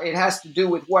 It has to do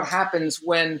with what happens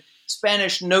when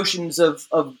Spanish notions of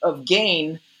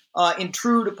gain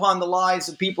intrude upon the lives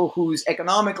of people whose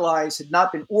economic lives had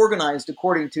not been organized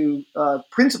according to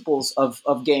principles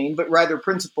of gain, but rather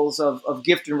principles of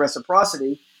gift and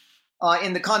reciprocity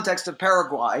in the context of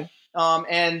Paraguay,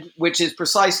 and which is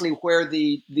precisely where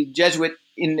the Jesuit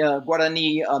in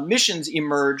Guarani missions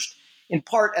emerged, in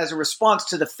part as a response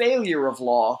to the failure of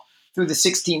law through the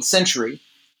 16th century.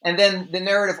 And then the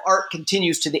narrative arc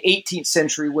continues to the 18th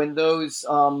century when those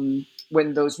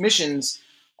missions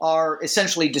are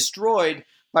essentially destroyed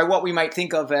by what we might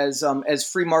think of as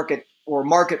free market or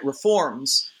market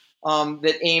reforms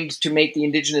that aimed to make the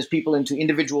indigenous people into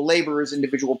individual laborers,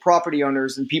 individual property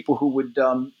owners, and people who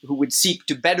would seek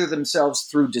to better themselves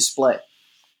through display.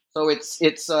 So it's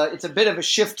a bit of a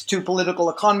shift to political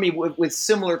economy with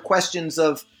similar questions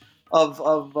of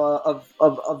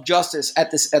justice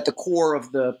at the core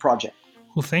of the project.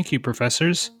 Well, thank you,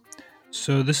 professors.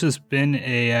 So this has been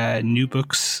a New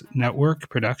Books Network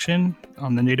production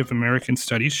on the Native American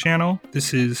Studies channel.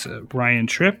 This is Ryan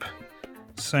Tripp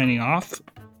signing off